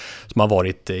har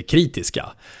varit kritiska.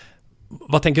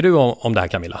 Vad tänker du om det här,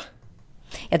 Camilla?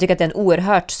 Jag tycker att det är en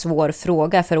oerhört svår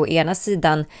fråga, för å ena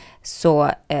sidan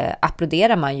så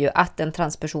applåderar man ju att en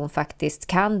transperson faktiskt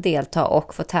kan delta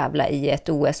och få tävla i ett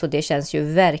OS, och det känns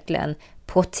ju verkligen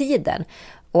på tiden.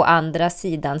 Å andra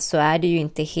sidan så är det ju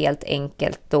inte helt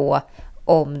enkelt då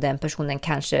om den personen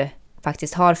kanske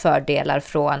faktiskt har fördelar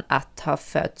från att ha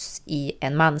fötts i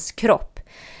en manskropp.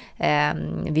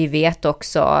 Vi vet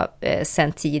också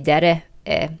sen tidigare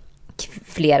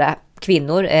flera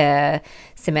kvinnor,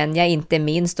 Semenya inte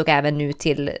minst, och även nu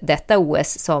till detta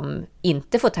OS, som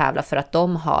inte får tävla för att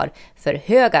de har för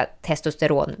höga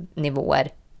testosteronnivåer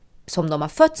som de har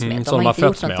fötts med. De har inte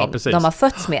gjort någonting. De har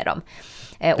fötts med dem.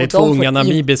 Det är två unga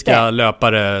namibiska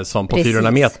löpare som på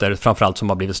 400 meter framförallt som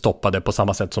har blivit stoppade på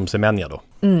samma sätt som Semenya då.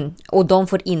 Och de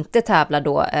får inte tävla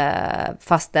då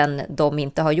fastän de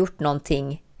inte har gjort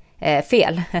någonting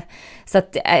fel. Så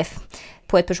att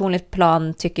på ett personligt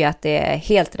plan tycker jag att det är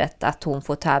helt rätt att hon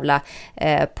får tävla.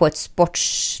 På ett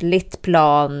sportsligt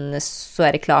plan så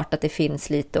är det klart att det finns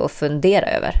lite att fundera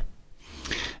över.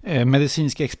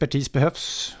 Medicinsk expertis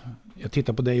behövs. Jag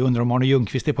tittar på dig och undrar om Arne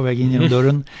Ljungqvist är på väg in genom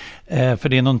dörren. För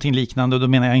det är någonting liknande, och då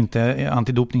menar jag inte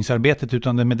antidopningsarbetet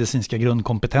utan den medicinska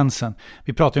grundkompetensen.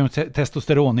 Vi pratar ju om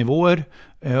testosteronnivåer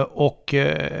och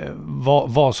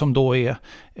vad som då är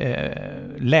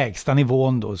lägsta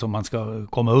nivån då som man ska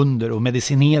komma under och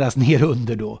medicineras ner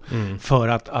under då för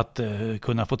att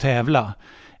kunna få tävla.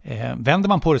 Vänder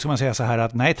man på det så kan man säga så här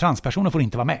att nej, transpersoner får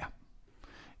inte vara med.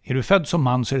 Är du född som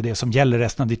man så är det som gäller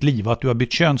resten av ditt liv. Och att du har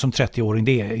bytt kön som 30-åring,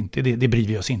 det bryr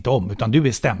vi oss inte om. Utan du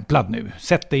är stämplad nu.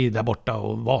 Sätt dig där borta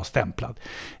och var stämplad.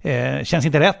 Känns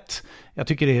inte rätt. Jag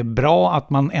tycker det är bra att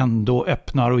man ändå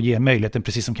öppnar och ger möjligheten,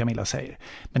 precis som Camilla säger.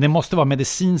 Men det måste vara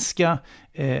medicinska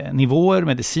nivåer,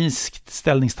 medicinskt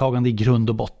ställningstagande i grund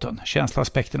och botten.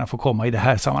 Känsloaspekterna får komma i det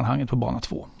här sammanhanget på bana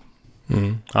 2.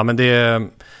 Ja, men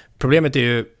problemet är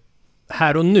ju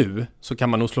här och nu så kan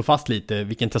man nog slå fast lite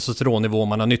vilken testosteronnivå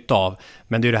man har nytta av.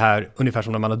 Men det är det här ungefär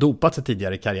som när man har dopat sig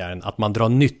tidigare i karriären, att man drar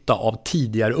nytta av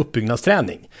tidigare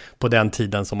uppbyggnadsträning på den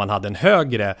tiden som man hade en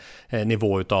högre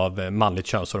nivå av manligt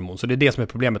könshormon. Så det är det som är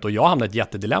problemet, och jag hamnar i ett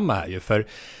jättedilemma här ju, för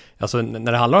alltså,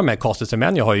 när det handlar om kastrade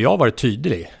män, har jag varit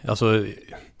tydlig. Alltså,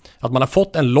 att man har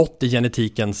fått en lott i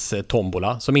genetikens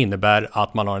tombola som innebär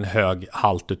att man har en hög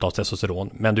halt av testosteron,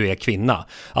 men du är kvinna.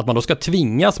 Att man då ska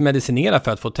tvingas medicinera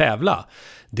för att få tävla,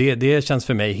 det känns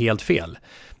för mig helt fel.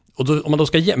 Och då, om man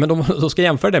då ska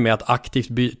jämföra det med att aktivt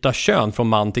byta kön från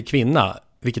man till kvinna,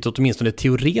 vilket åtminstone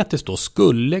teoretiskt då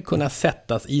skulle kunna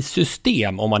sättas i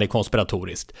system om man är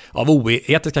konspiratoriskt, av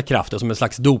oetiska krafter som en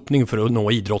slags dopning för att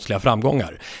nå idrottsliga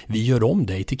framgångar. Vi gör om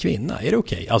dig till kvinna, är det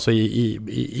okej? Alltså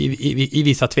i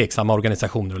vissa tveksamma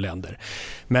organisationer och länder.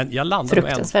 Men jag landar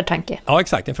fruktansvärd tanke. Ja,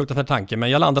 exakt, en fruktansvärd tanke. Men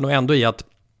jag landar nog ändå i att,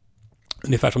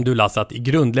 ungefär som du Lasse, att i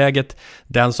grundläget,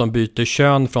 den som byter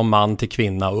kön från man till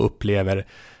kvinna och upplever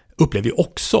ju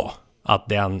också att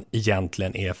den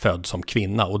egentligen är född som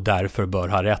kvinna och därför bör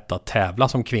ha rätt att tävla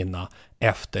som kvinna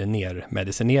efter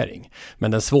nermedicinering.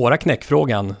 Men den svåra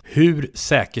knäckfrågan, hur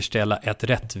säkerställa ett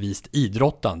rättvist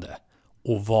idrottande?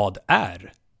 Och vad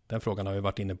är? Den frågan har vi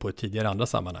varit inne på i tidigare andra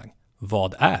sammanhang.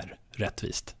 Vad är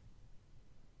rättvist?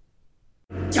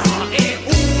 Jag är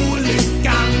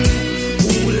olyckan,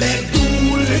 olyckan.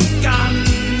 Olyckan.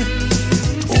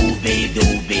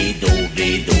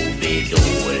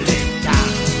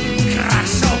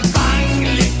 Krasch och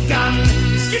bang-lyckan,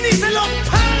 gnissel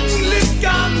och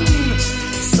pang-lyckan.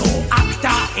 Så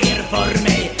akta er för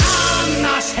mig,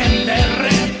 annars händer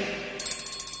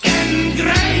en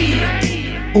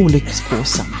grej.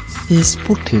 Olyckspåsen i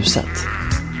Sporthuset.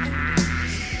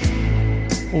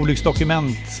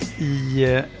 Olycksdokument i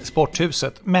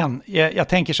Sporthuset. Men jag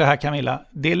tänker så här, Camilla,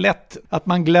 det är lätt att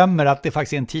man glömmer att det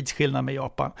faktiskt är en tidsskillnad med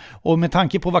Japan. Och med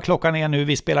tanke på vad klockan är nu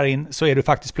vi spelar in, så är det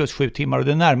faktiskt plus 7 timmar och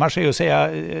det närmar sig att säga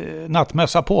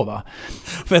nattmössa på, va?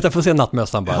 Jag får se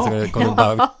nattmössan bara.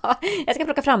 Ja. Jag ska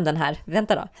plocka fram den här.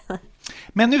 Vänta då.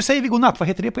 Men nu säger vi god natt. Vad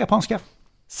heter det på japanska?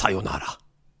 Sayonara.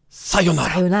 Sayonara.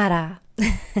 Sayonara.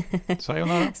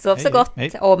 Sayonara. Sov så gott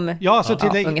om så till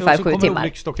dig, ungefär 7 timmar.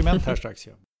 Olycksdokument här strax.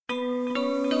 Ja.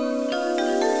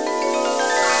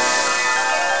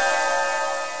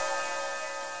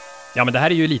 Ja, men det här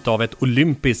är ju lite av ett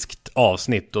olympiskt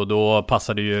avsnitt och då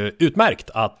passar det ju utmärkt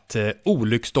att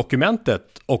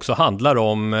olycksdokumentet också handlar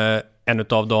om en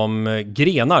av de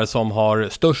grenar som har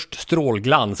störst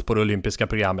strålglans på det olympiska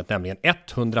programmet, nämligen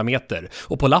 100 meter.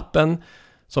 Och på lappen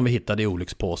som vi hittade i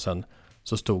olyckspåsen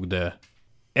så stod det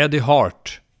Eddie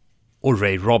Hart och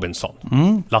Ray Robinson.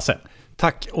 Lasse.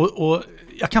 Tack, och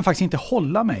jag kan faktiskt inte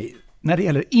hålla mig när det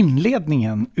gäller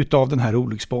inledningen utav den här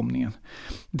olycksbombningen.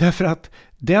 Därför att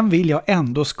den vill jag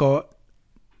ändå ska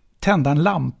tända en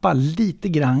lampa lite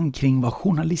grann kring vad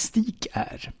journalistik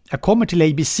är. Jag kommer till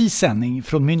ABCs sändning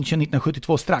från München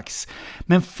 1972 strax.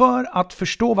 Men för att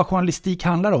förstå vad journalistik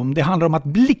handlar om, det handlar om att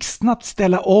blixtsnabbt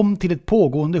ställa om till ett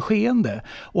pågående skeende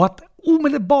och att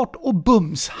omedelbart och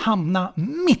bums hamna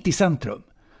mitt i centrum.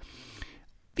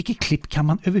 Vilket klipp kan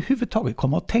man överhuvudtaget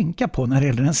komma att tänka på när det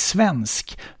gäller en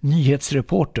svensk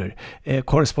nyhetsreporter,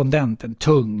 korrespondent, en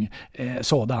tung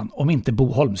sådan, om inte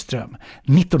Bo Holmström,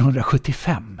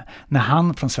 1975, när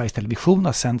han från Sveriges Television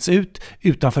har sänds ut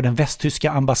utanför den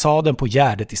västtyska ambassaden på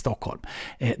Gärdet i Stockholm.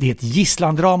 Det är ett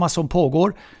gisslandrama som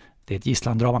pågår, det är ett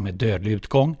gisslandrama med dödlig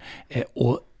utgång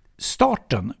och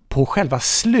starten på själva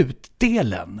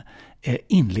slutdelen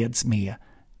inleds med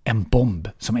en bomb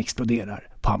som exploderar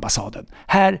på ambassaden.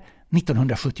 Här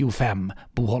 1975,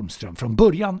 Bo Holmström, från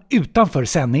början utanför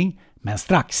sändning, men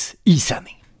strax i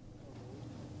sändning.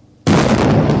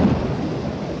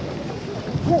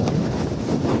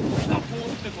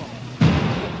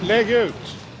 Lägg ut!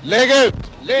 Lägg ut!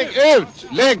 Lägg ut!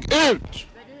 Lägg ut!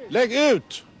 Lägg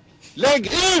ut! Lägg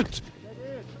ut!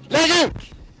 Lägg ut!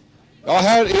 Ja,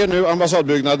 här är nu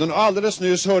ambassadbyggnaden och alldeles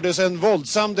nyss hördes en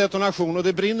våldsam detonation och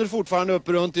det brinner fortfarande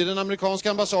uppe runt i den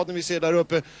amerikanska ambassaden vi ser där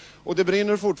uppe och det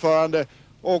brinner fortfarande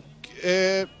och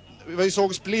vi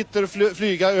såg splitter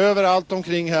flyga överallt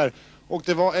omkring här och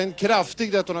det var en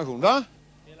kraftig detonation, va?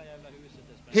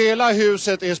 Hela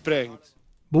huset är sprängt.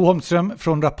 Bo Holmström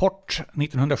från Rapport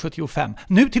 1975.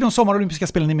 Nu till de sommarolympiska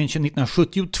spelen i München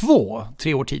 1972,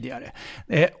 3 år tidigare.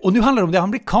 Och nu handlar det om det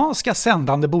amerikanska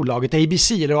sändande bolaget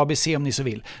ABC, eller ABC om ni så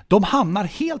vill. De hamnar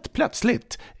helt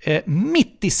plötsligt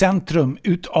mitt i centrum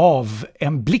utav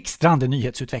en blixtrande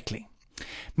nyhetsutveckling.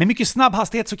 Med mycket snabb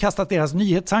hastighet så kastas deras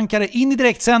nyhetsankare in i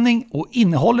direktsändning och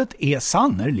innehållet är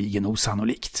sannerligen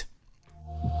osannolikt.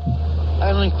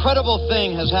 An incredible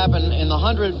thing has happened in the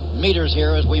 100 meters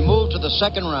here as we move to the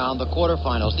second round, the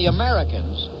quarterfinals. The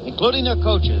Americans, including their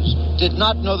coaches, did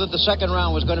not know that the second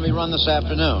round was going to be run this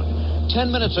afternoon.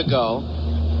 10 minutes ago,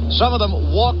 some of them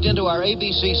walked into our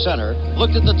ABC center,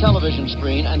 looked at the television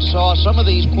screen, and saw some of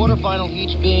these quarterfinal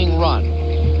heats being run.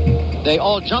 They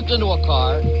all jumped into a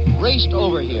car, raced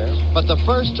over here, but the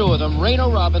first two of them, Reno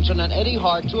Robinson and Eddie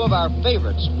Hart, two of our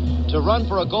favorites to run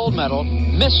for a gold medal,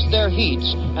 missed their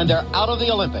heats and they're out of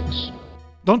the Olympics.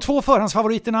 De 2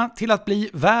 förhandsfavoriterna till att bli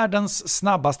världens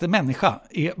snabbaste människa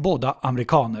är båda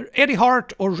amerikaner. Eddie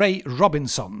Hart och Ray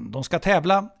Robinson. De ska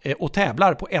tävla och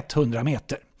tävlar på 100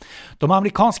 meter. De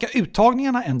amerikanska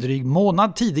uttagningarna en dryg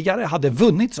månad tidigare hade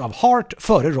vunnits av Hart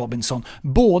före Robinson.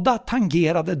 Båda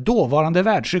tangerade dåvarande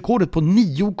världsrekordet på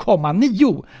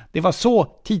 9,9. Det var så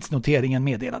tidsnoteringen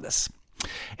meddelades.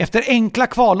 Efter enkla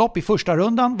kvallopp i första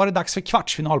rundan var det dags för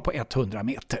kvartsfinal på 100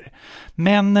 meter.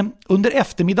 Men under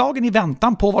eftermiddagen i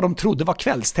väntan på vad de trodde var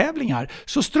kvällstävlingar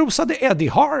så strosade Eddie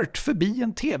Hart förbi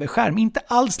en tv-skärm inte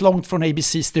alls långt från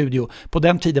ABC-studio. På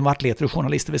den tiden var atleter och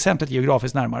journalister väsentligt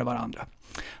geografiskt närmare varandra.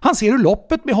 Han ser hur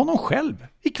loppet med honom själv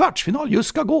i kvartsfinal just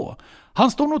ska gå.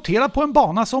 Han står noterad på en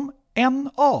bana som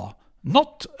NA,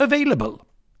 not available,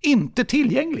 inte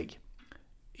tillgänglig.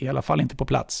 I alla fall inte på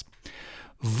plats.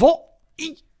 Vad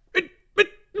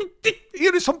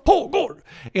är det som pågår?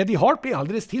 Eddie Hart blir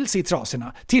alldeles till sig i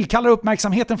trasorna, tillkallar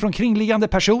uppmärksamheten från kringliggande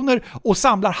personer och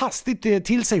samlar hastigt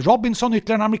till sig Robinson,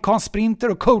 ytterligare en amerikansk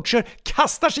sprinter och coacher,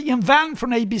 kastar sig i en van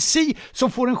från ABC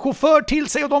som får en chaufför till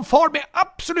sig och de far med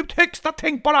absolut högsta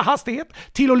tänkbara hastighet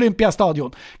till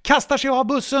Olympiastadion, kastar sig av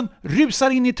bussen, rusar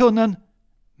in i tunneln,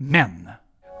 men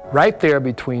right there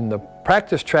between the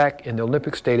practice track and the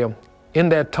Olympic Stadium, in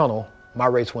that tunnel, my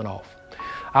race went off.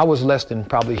 I was less than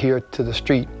probably here to the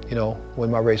street,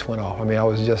 when my race went off. I mean,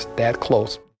 I was just that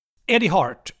close. Eddie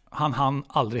Hart, han hann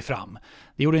aldrig fram.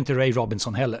 Det gjorde inte Ray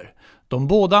Robinson heller. De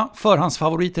båda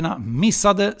förhandsfavoriterna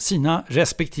missade sina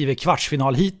respektive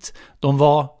kvartsfinal hit. De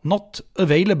var not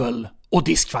available och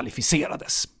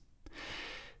diskvalificerades.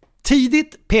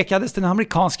 Tidigt pekades den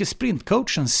amerikanske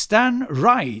sprintcoachen Stan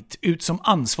Wright ut som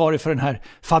ansvarig för den här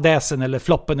fadäsen eller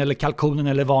floppen eller kalkonen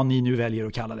eller vad ni nu väljer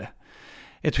att kalla det.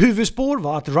 Ett huvudspår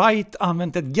var att Wright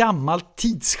använt ett gammalt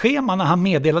tidsschema när han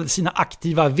meddelade sina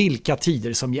aktiva vilka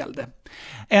tider som gällde.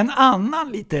 En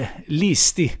annan lite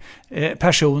listig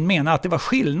person menar att det var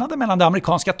skillnaden mellan det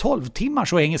amerikanska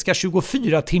 12-timmars och engelska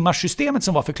 24-timmars systemet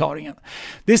som var förklaringen.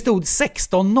 Det stod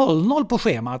 16.00 på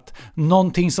schemat,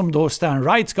 någonting som då Stan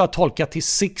Wright ska ha tolkat till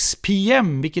 6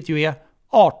 p.m. vilket ju är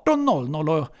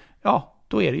 18.00 och ja,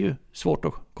 då är det ju svårt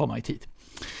att komma i tid.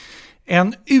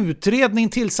 En utredning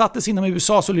tillsattes inom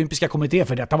USAs olympiska kommitté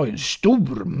för detta var ju en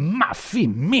stor, maffig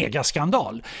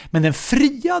megaskandal. Men den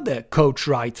friade coach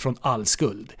Wright från all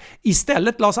skuld.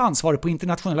 Istället lades ansvaret på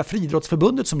internationella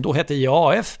friidrottsförbundet som då hette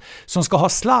IAAF som ska ha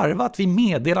slarvat vid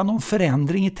meddelande om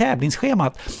förändring i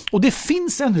tävlingsschemat. Och det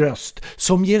finns en röst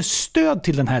som ger stöd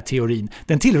till den här teorin.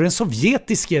 Den tillhör den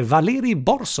sovjetiske Valerij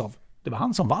Borsov. Det var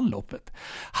han som vann loppet.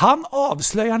 Han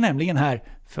avslöjar nämligen här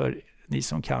för ni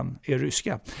som kan är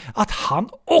ryska, att han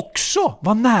också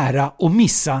var nära att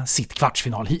missa sitt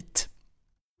kvartsfinal hit.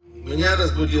 Меня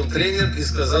разбудил тренер и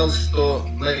сказал, что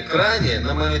на экране,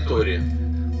 на мониторе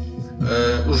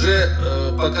уже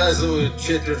показывают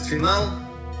четвертьфинал,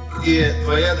 где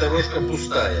твоя дорожка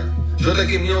пустая.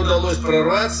 Все-таки мне удалось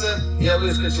прорваться, я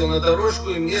выскочил на дорожку,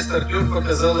 и мне стартер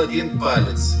показал 1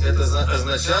 палец. Это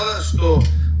означало, что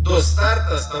до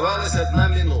старта оставалась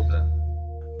 1 минута.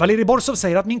 Valerij Borsov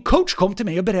säger att min coach kom till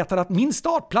mig och berättade att min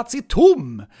startplats är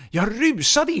tom. Jag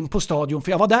rusade in på stadion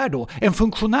för jag var där då. En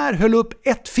funktionär höll upp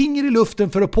ett finger i luften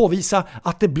för att påvisa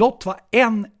att det blott var 1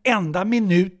 enda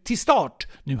minut till start.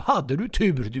 Nu hade du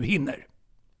tur, du hinner.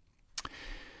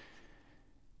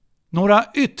 Några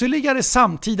ytterligare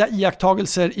samtida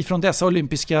iakttagelser ifrån dessa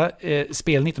olympiska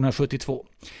spel 1972.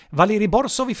 Valerij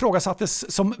Borsov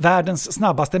ifrågasattes som världens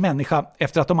snabbaste människa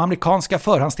efter att de amerikanska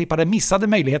förhandstippade missade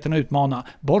möjligheten att utmana.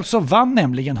 Borsov vann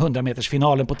nämligen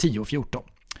 100-metersfinalen på 10.14.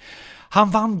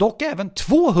 Han vann dock även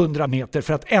 200 meter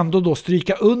för att ändå då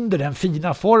stryka under den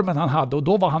fina formen han hade och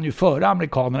då var han ju före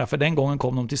amerikanerna för den gången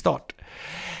kom de till start.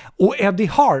 Och Eddie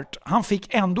Hart, han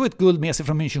fick ändå ett guld med sig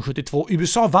från München 72.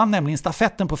 USA vann nämligen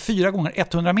stafetten på 4 gånger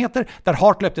 100 meter där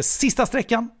Hart löpte sista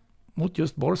sträckan mot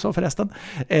just Borsov förresten.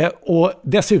 Och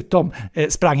dessutom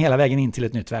sprang hela vägen in till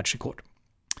ett nytt världsrekord.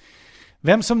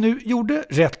 Vem som nu gjorde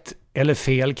rätt eller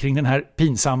fel kring den här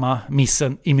pinsamma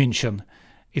missen i München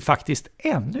är faktiskt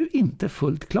ännu inte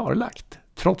fullt klarlagt.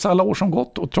 Trots alla år som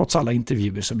gått och trots alla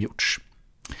intervjuer som gjorts.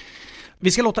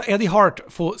 Vi ska låta Eddie Hart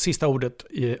få sista ordet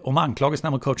om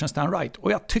anklagelserna mot coachen Stan Wright.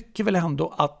 Och jag tycker väl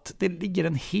ändå att det ligger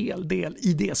en hel del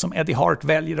i det som Eddie Hart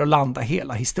väljer att landa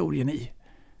hela historien i.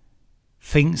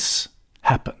 Things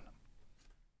happen.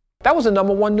 That was the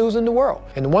 #1 news in the world.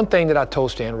 And the one thing that I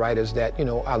told Stan Wright is that,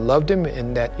 I loved him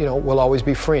and that, we'll always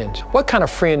be friends. What kind of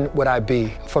friend would I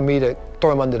be for me to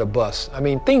throw him under the bus? I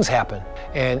mean, things happen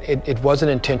and it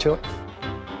wasn't intentional.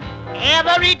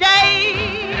 Every day,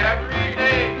 every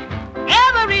day,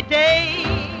 every day,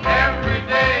 every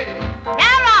day,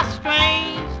 there are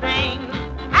strange things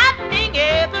happening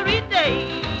every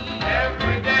day,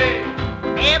 every day,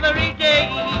 every day, every day,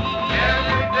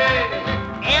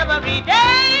 every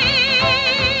day,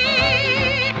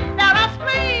 there are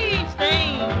strange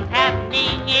things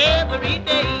happening every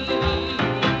day.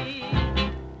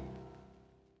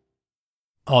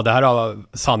 Ja, det här har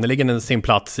sannoliken sin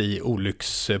plats i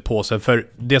olyckspåsen, för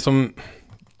det som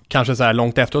kanske så här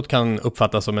långt efteråt kan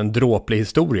uppfattas som en dråplig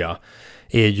historia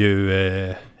är ju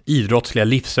idrottsliga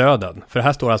livsöden. För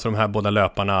här står alltså de här båda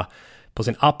löparna på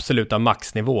sin absoluta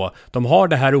maxnivå. De har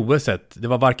det här OSet, det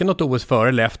var varken något OS före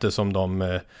eller efter som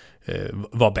de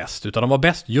var bäst, utan de var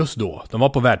bäst just då. De var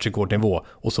på världsrekordnivå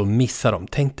och så missar de.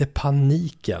 Tänkte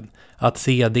paniken att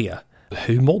se det.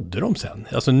 Hur mådde de sen?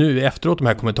 Alltså nu efteråt, de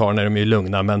här kommentarerna är de ju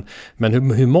lugna, men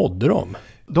hur mådde de?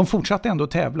 De fortsatte ändå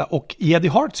tävla, och i Eddie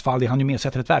Harts fall är han ju med och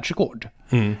sätter ett världsrekord.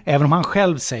 Även om han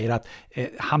själv säger att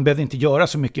han behövde inte göra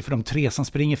så mycket för de 3 som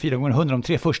springer 4 gånger 100, de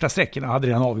 3 första sträckorna hade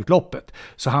redan avgjort loppet.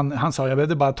 Så han sa, jag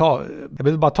behövde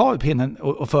bara ta pinnen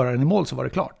och föra den i mål, så var det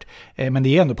klart. Men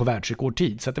det är ändå på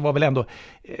världsrekordtid, så att det var väl ändå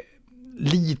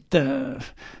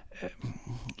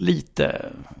lite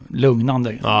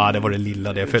lugnande. Ja, det var det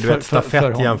lilla det. För du vet,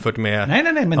 stafett jämfört med...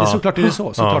 Nej, men det, såklart är det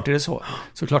så. Såklart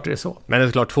är det så. Men det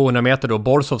är klart 200 meter då,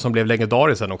 Borsov som blev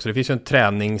legendarisk sen också. Det finns ju en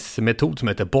träningsmetod som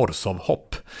heter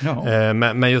Borsov-hopp.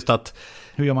 Men just att...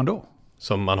 Hur gör man då?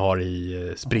 Som man har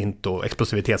i sprint och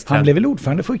explosivitetsträning. Han blev väl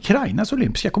ordförande för Ukrainas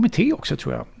olympiska kommitté också,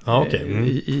 tror jag. Ja, okay.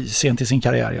 I sent i sin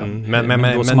karriär. Ja.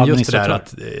 Men just det där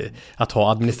att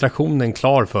ha administrationen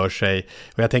klar för sig.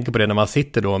 Och jag tänker på det när man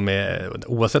sitter då med,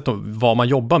 oavsett vad man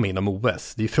jobbar med inom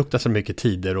OS. Det är fruktansvärt mycket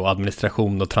tider och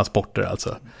administration och transporter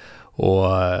alltså.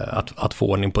 Och att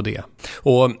få ordning på det.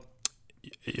 Och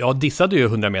jag dissade ju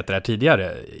 100 meter här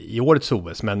tidigare i årets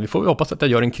OS, men vi får ju hoppas att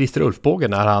jag gör en Christer Ulfbåge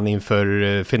när han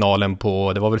inför finalen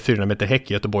på, det var väl 400 meter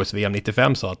häck i Göteborgs VM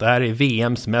 95, sa att det här är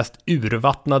VMs mest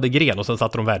urvattnade gren, och sen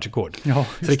satte de världsrekord. Ja,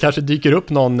 så det kanske dyker upp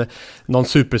någon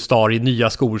superstar i nya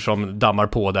skor som dammar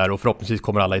på där, och förhoppningsvis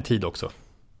kommer alla i tid också.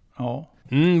 Ja.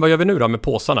 Vad gör vi nu då med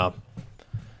påsarna?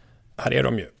 Här är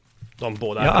de ju. De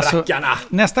båda rackarna.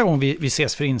 Nästa gång vi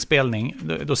ses för inspelning,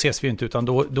 då ses vi inte, utan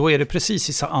då är det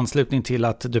precis i anslutning till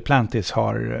att Duplantis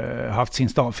har haft sin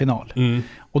final.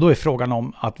 Och då är frågan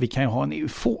om att vi kan ju ha en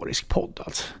euforisk podd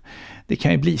alltså. Det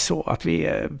kan ju bli så att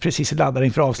vi precis laddar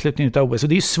inför avslutningen av OS, och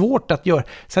det är svårt att göra,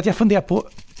 så att jag funderar på,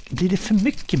 blir det för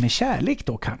mycket med kärlek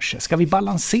då kanske? Ska vi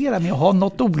balansera med att ha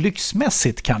något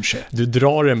olycksmässigt kanske? Du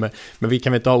drar det med, men vi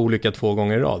kan väl inte ha olycka 2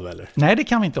 gånger i rad, eller? Nej, det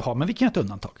kan vi inte ha, men vi kan ha ett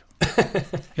undantag.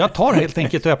 Jag tar helt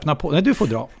enkelt och öppnar på. Nej, du får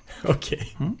dra.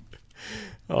 Okej.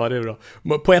 Ja, det är bra.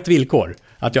 På ett villkor,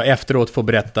 att jag efteråt får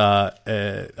berätta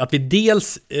att vi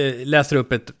dels läser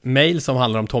upp ett mejl som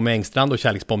handlar om Tommy Engstrand och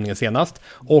kärleksbombningen senast,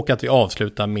 och att vi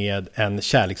avslutar med en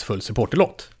kärleksfull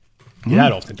supporterlåt. I det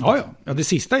här avsnittet. Ja, det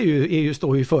sista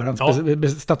står ju i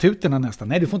förhandsstatuterna nästan.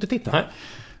 Nej, du får inte titta. Nej.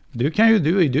 Du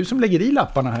är du som lägger i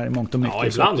lapparna här i mångt och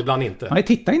mycket. Ja, ibland inte. Nej,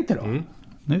 titta inte då.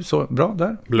 Nu så, bra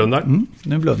där. Blundar.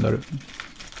 Nu blundar du.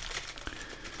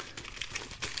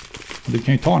 Du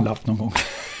kan ju ta en lapp någon gång.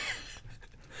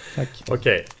 Tack.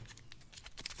 Okej.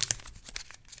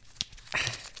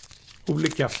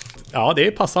 Olycka. Ja, det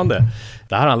är passande.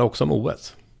 Det här handlar också om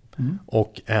OS.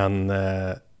 Och en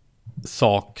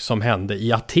sak som hände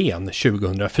i Aten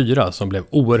 2004 som blev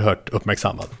oerhört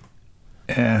uppmärksammad.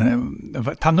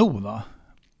 Tano, va?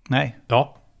 Nej.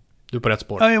 Ja, du är på rätt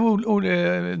spår. Ja,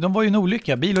 de var ju en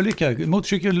olycka, bilolycka,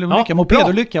 motorcykelolycka,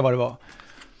 mopedolycka var det var.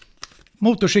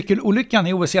 Motorcykelolyckan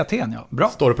i OS i Aten, ja. Bra.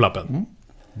 Står det på lappen.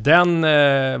 Den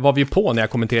var vi på när jag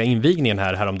kommenterade invigningen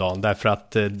här häromdagen, därför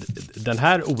att den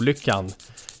här olyckan,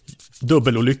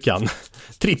 dubbelolyckan,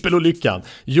 trippelolyckan,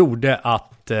 gjorde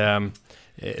att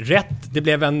rätt. Det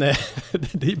blev en...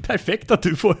 det är perfekt att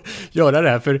du får göra det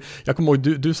här, för jag kommer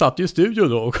ihåg, du satt ju i studion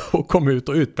då och kom ut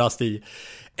och utbrast i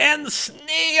en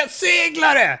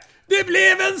sneseglare! Det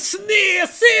blev en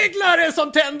sneseglare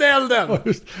som tände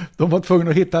elden! De var tvungna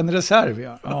att hitta en reserv,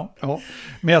 ja.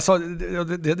 Men jag sa,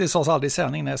 det sades aldrig i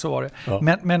sändning, när så var det.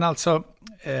 Ja. Men alltså...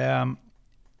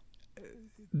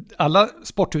 alla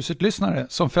Sporthuset-lyssnare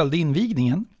som följde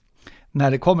invigningen,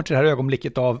 när det kommer till det här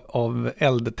ögonblicket av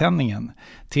eldtändningen,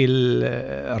 till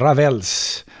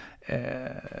Ravels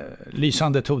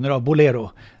lysande toner av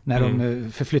Bolero, när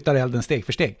de förflyttar elden steg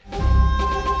för steg.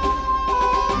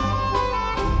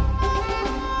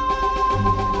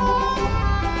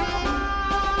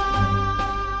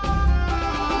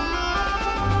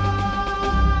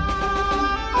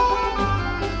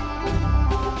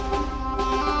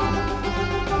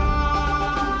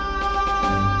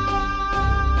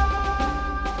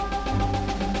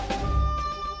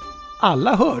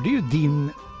 Alla hörde ju din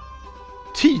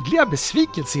tydliga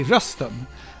besvikelse i rösten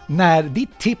när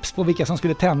ditt tips på vilka som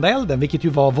skulle tända elden, vilket ju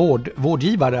var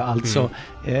vårdgivare, alltså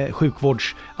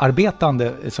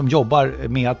sjukvårdsarbetande som jobbar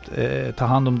med att ta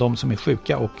hand om de som är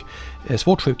sjuka och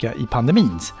svårt sjuka i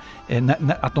pandemins,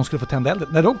 att de skulle få tända elden.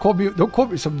 När de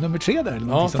kom ju som nummer 3 där.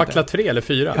 Eller fackla 3 eller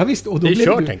 4. Ja, visst, och då det är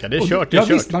kört, tänker jag. Det är kört. Ja,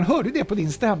 visst, man hörde det på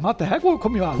din stämma att det här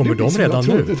kommer ju aldrig. Kommer de redan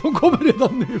nu? De kommer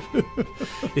redan nu.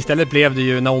 Istället blev det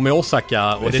ju Naomi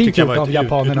Osaka, och det tycker jag var ett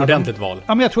utomordentligt val.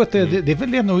 Ja, men jag tror att det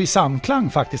blev nog i samklang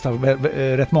faktiskt av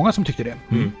rätt många som tyckte det.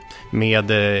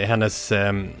 Med hennes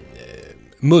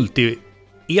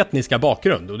multietniska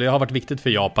bakgrund, och det har varit viktigt för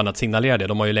Japan att signalera det.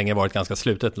 De har ju länge varit ett ganska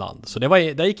slutet land. Så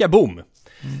där gick jag boom.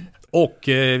 Och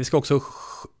vi ska också...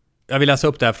 Jag vill läsa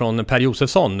upp det här från Per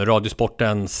Josefsson,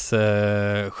 Radiosportens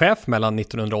chef mellan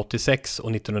 1986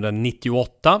 och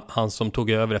 1998. Han som tog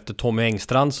över efter Tommy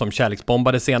Engstrand som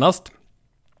kärleksbombade senast.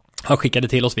 Han skickade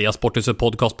till oss via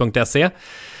sporthusetpodcast.se,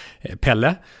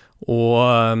 Pelle. Och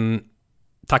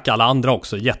tack alla andra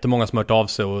också. Jättemånga som har hört av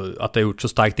sig, och att det har gjort så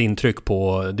starkt intryck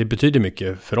på... Det betyder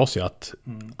mycket för oss ju att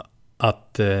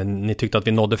ni tyckte att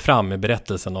vi nådde fram med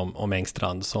berättelsen om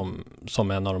Engstrand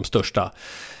som en av de största.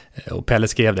 Och Pelle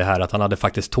skrev det här att han hade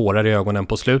faktiskt tårar i ögonen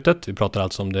på slutet. Vi pratar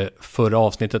alltså om det förra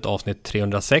avsnittet, avsnitt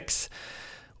 306.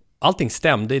 Allting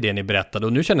stämde i det ni berättade,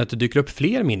 och nu känner jag att det dyker upp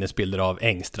fler minnesbilder av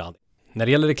Engstrand. När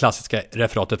det gäller det klassiska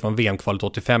referatet från VM-kvalet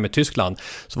 85 i Tyskland,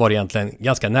 så var det egentligen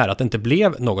ganska nära att det inte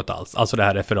blev något alls. Alltså det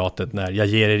här referatet när jag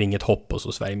ger er inget hopp och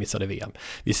så Sverige missade VM.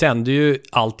 Vi sände ju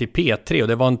allt i P3, och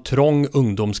det var en trång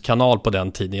ungdomskanal på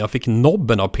den tiden. Jag fick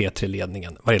nobben av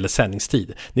P3-ledningen vad gäller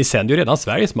sändningstid. Ni sände ju redan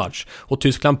Sveriges match, och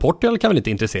Tyskland-Portugal kan väl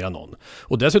inte intressera någon.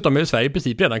 Och dessutom är Sverige i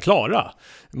princip redan klara.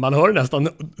 Man hör nästan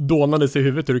dånandes i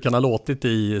huvudet hur det kan ha låtit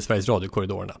i Sveriges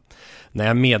radiokorridorerna. När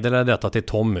jag meddelade detta till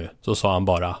Tommy, så sa han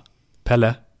bara: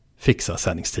 Pelle, fixa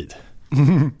sändningstid.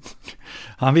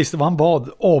 Han visste vad han bad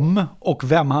om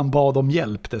och vem han bad om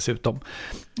hjälp dessutom.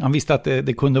 Han visste att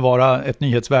det kunde vara ett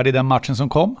nyhetsvärde i den matchen som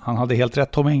kom. Han hade helt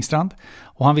rätt, Tommy Engstrand.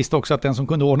 Och han visste också att den som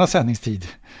kunde ordna sändningstid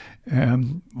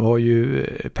var ju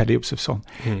Pelle Josefsson.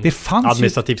 Det fanns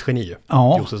administrativt geni,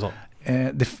 ja, Josefsson.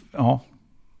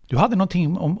 Du hade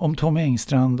någonting om Tommy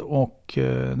Engstrand, och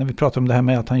när vi pratade om det här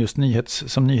med att han just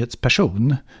som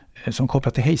nyhetsperson som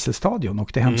kopplat till Heiselstadion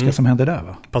och det hemska som hände där,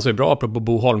 va? Passar ju bra apropå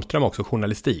Bo Holmström också,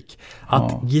 journalistik.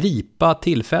 Att gripa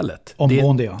tillfället.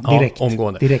 Omgående,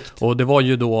 direkt. Och det var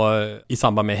ju då i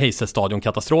samband med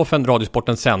Heiselstadion-katastrofen.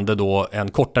 Radiosporten sände då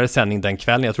en kortare sändning den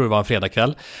kvällen. Jag tror det var en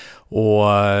fredagkväll. Och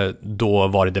då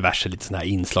var det diverse lite sådana här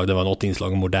inslag. Det var något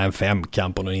inslag om modern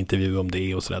femkamp och någon intervju om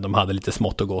det och sådär. De hade lite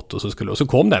smått och gott, och så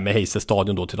kom det här med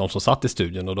Heiselstadion då till de som satt i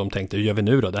studion, och de tänkte, hur gör vi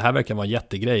nu då? Det här verkar vara en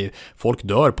jättegrej. Folk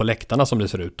dör på läktarna som det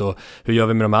ser ut, och hur gör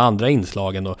vi med de här andra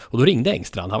inslagen? Och då ringde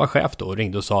Engstrand, han var chef då, och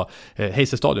ringde och sa: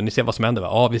 Heiselstadion, ni ser vad som händer, va?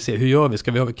 Ja, vi ser, hur gör vi?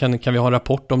 Kan vi ha en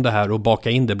rapport om det här och baka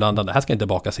in det bland annat? Det här ska inte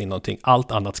bakas in någonting,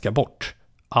 allt annat ska bort.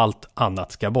 Allt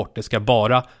annat ska bort. Det ska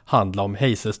bara handla om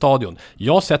Heiselstadion.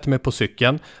 Jag sätter mig på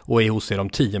cykeln och är hos er om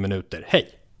 10 minuter. Hej!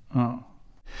 Ja.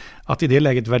 Att i det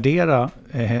läget värdera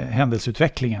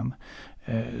händelseutvecklingen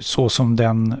så som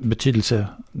den betydelse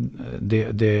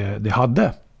det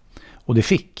hade och det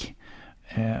fick.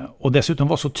 Och dessutom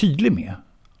var så tydlig med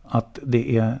att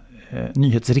det är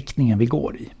nyhetsriktningen vi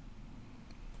går i.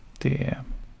 Det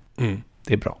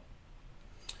är bra.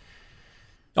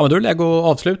 Ja, men då är det läge att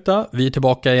avsluta. Vi är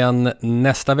tillbaka igen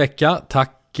nästa vecka.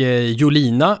 Tack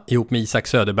Jolina ihop med Isak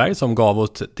Söderberg som gav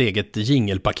oss ett eget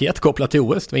jingelpaket kopplat till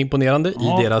OS. Det var imponerande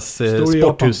i deras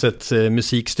Sporthuset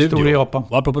musikstudio. Stor i Japan.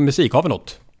 Och apropå musik, har vi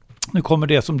något? Nu kommer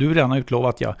det som du redan har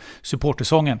utlovat,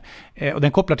 supportersången. Och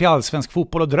den kopplar till allsvensk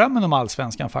fotboll och drömmen om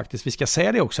allsvenskan faktiskt. Vi ska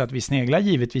säga det också att vi sneglar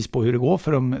givetvis på hur det går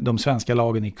för de svenska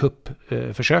lagen i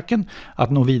kuppförsöken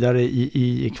att nå vidare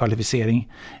i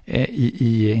kvalificering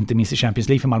inte minst i Champions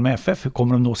League för Malmö FF. Hur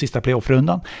kommer de nå sista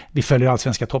playoff-rundan? Vi följer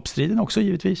allsvenska toppstriden också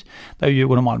givetvis. Där är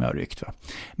Djurgården och Malmö har ryckt. Va?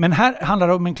 Men här handlar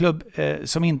det om en klubb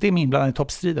som inte är inblandad i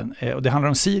toppstriden. Och det handlar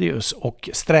om Sirius och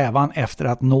strävan efter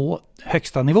att nå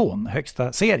högsta nivån,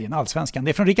 högsta serien, allsvenskan.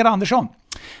 Det är från Rickard Andersson.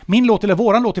 Min låt, eller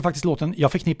våran låt, är faktiskt låten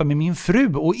jag förknippar med min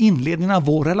fru och inledningen av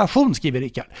vår relation, skriver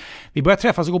Rickard. Vi började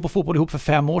träffas och gå på fotboll ihop för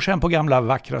 5 år sedan på gamla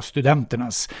vackra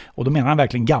Studenternas. Och då menar han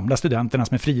verkligen gamla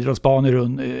Studenternas med friidrottsbanor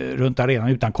runt arenan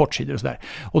utan kortsidor och sådär.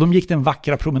 Och de gick den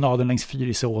vackra promenaden längs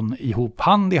Fyrisån ihop,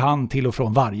 hand i hand till och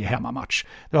från varje hemmamatch.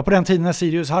 Det var på den tiden när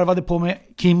Sirius harvade på med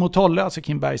Kim och Tolle, alltså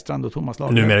Kim Bergstrand och Thomas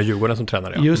Lager. Numera Djurgården som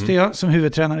tränare. Ja. Just det, som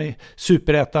huvudtränare i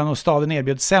Superettan, och staden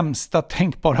erbjöd sämsta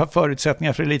tänkbara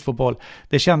förutsättningar för elitfotboll.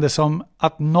 Det kändes som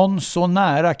att någon så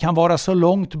nära kan vara så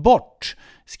långt bort,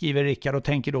 skriver Rickard och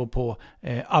tänker då på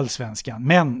allsvenskan.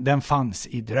 Men den fanns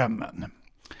i drömmen.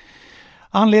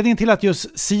 Anledningen till att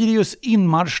just Sirius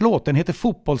inmarschlåten heter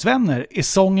Fotbollsvänner är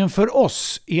sången för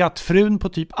oss är att frun på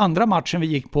typ andra matchen vi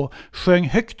gick på sjöng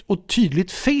högt och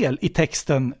tydligt fel i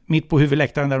texten mitt på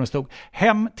huvudläktaren där de stod.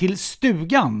 Hem till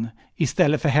stugan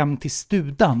istället för hem till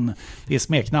studan. Det är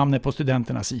smeknamnet på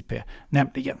studenternas IP,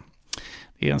 nämligen.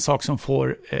 Det är en sak som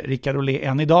får Rickard att le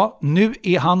än idag. Nu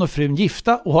är han och frun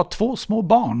gifta och har 2 små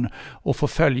barn och får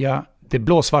följa det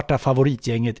blåsvarta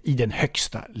favoritgänget i den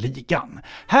högsta ligan.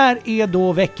 Här är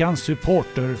då veckans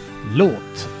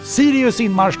supporterlåt. Sirius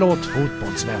inmarschlåt,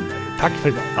 Fotbollsvänner. Tack för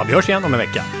idag. Ja, vi hörs igen om en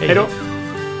vecka. Hej då!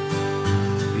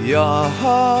 Jag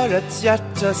har ett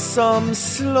hjärta som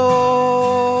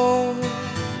slår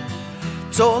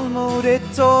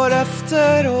tålmodigt år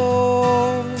efter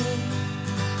år.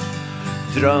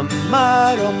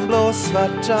 Drömmar om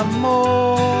blåsvarta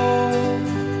mål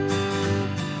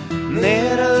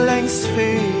nere längs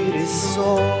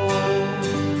Fyrisån.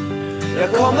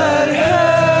 Jag kommer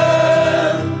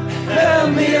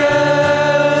hem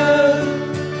igen,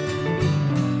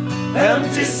 hem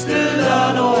till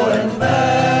stugan och en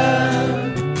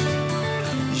vän.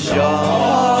 Jag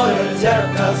har ett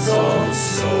hjärta som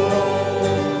slår.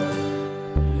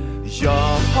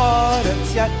 Jag har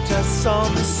ett hjärta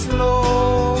som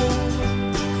slår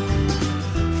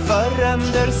för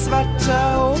ränder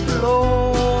svarta och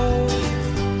blå.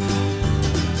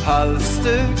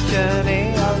 Halsduken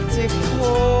är alltid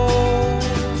på,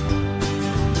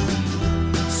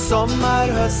 sommar,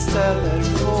 höst eller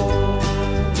vår.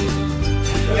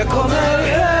 Jag kommer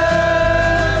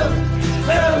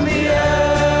hem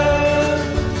igen,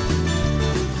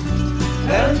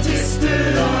 hem till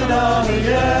stugan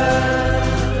igen.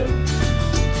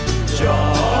 Jag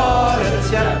har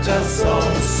ett hjärta som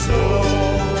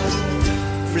slår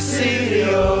för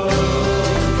Sirius,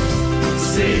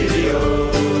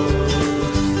 Sirius,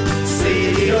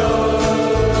 Sirius,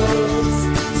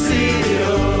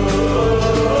 Sirius,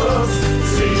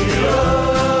 Sirius,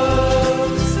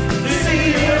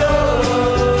 Sirius,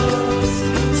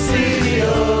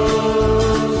 Sirius,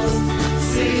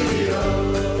 Sirius.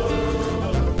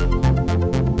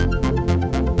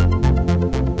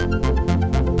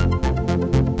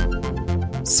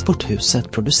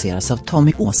 Sporthuset produceras av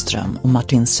Tommy Åström och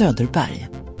Martin Söderberg.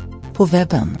 På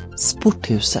webben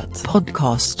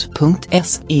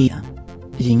sporthusetpodcast.se.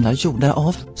 Jinglar gjorda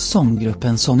av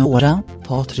sånggruppen Sonora,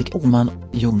 Patrik Åman,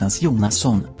 Jonas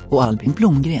Jonasson och Albin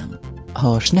Blomgren.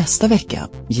 Hörs nästa vecka,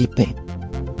 JP.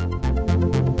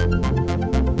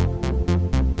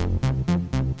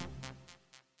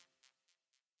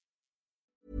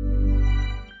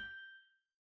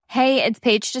 Hey, it's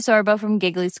Paige DeSorbo from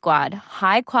Giggly Squad.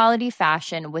 High quality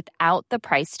fashion without the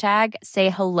price tag. Say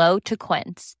hello to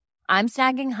Quince. I'm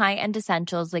snagging high-end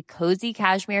essentials like cozy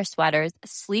cashmere sweaters,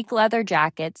 sleek leather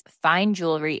jackets, fine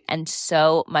jewelry, and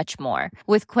so much more.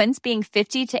 With Quince being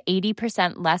 50 to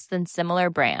 80% less than similar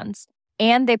brands.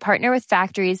 And they partner with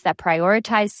factories that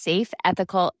prioritize safe,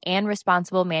 ethical, and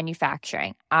responsible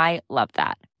manufacturing. I love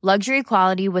that. Luxury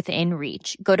quality within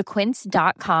reach. Go to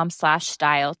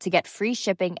quince.com/style to get free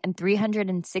shipping and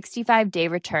 365-day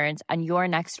returns on your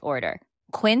next order.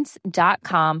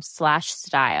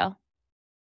 Quince.com/style.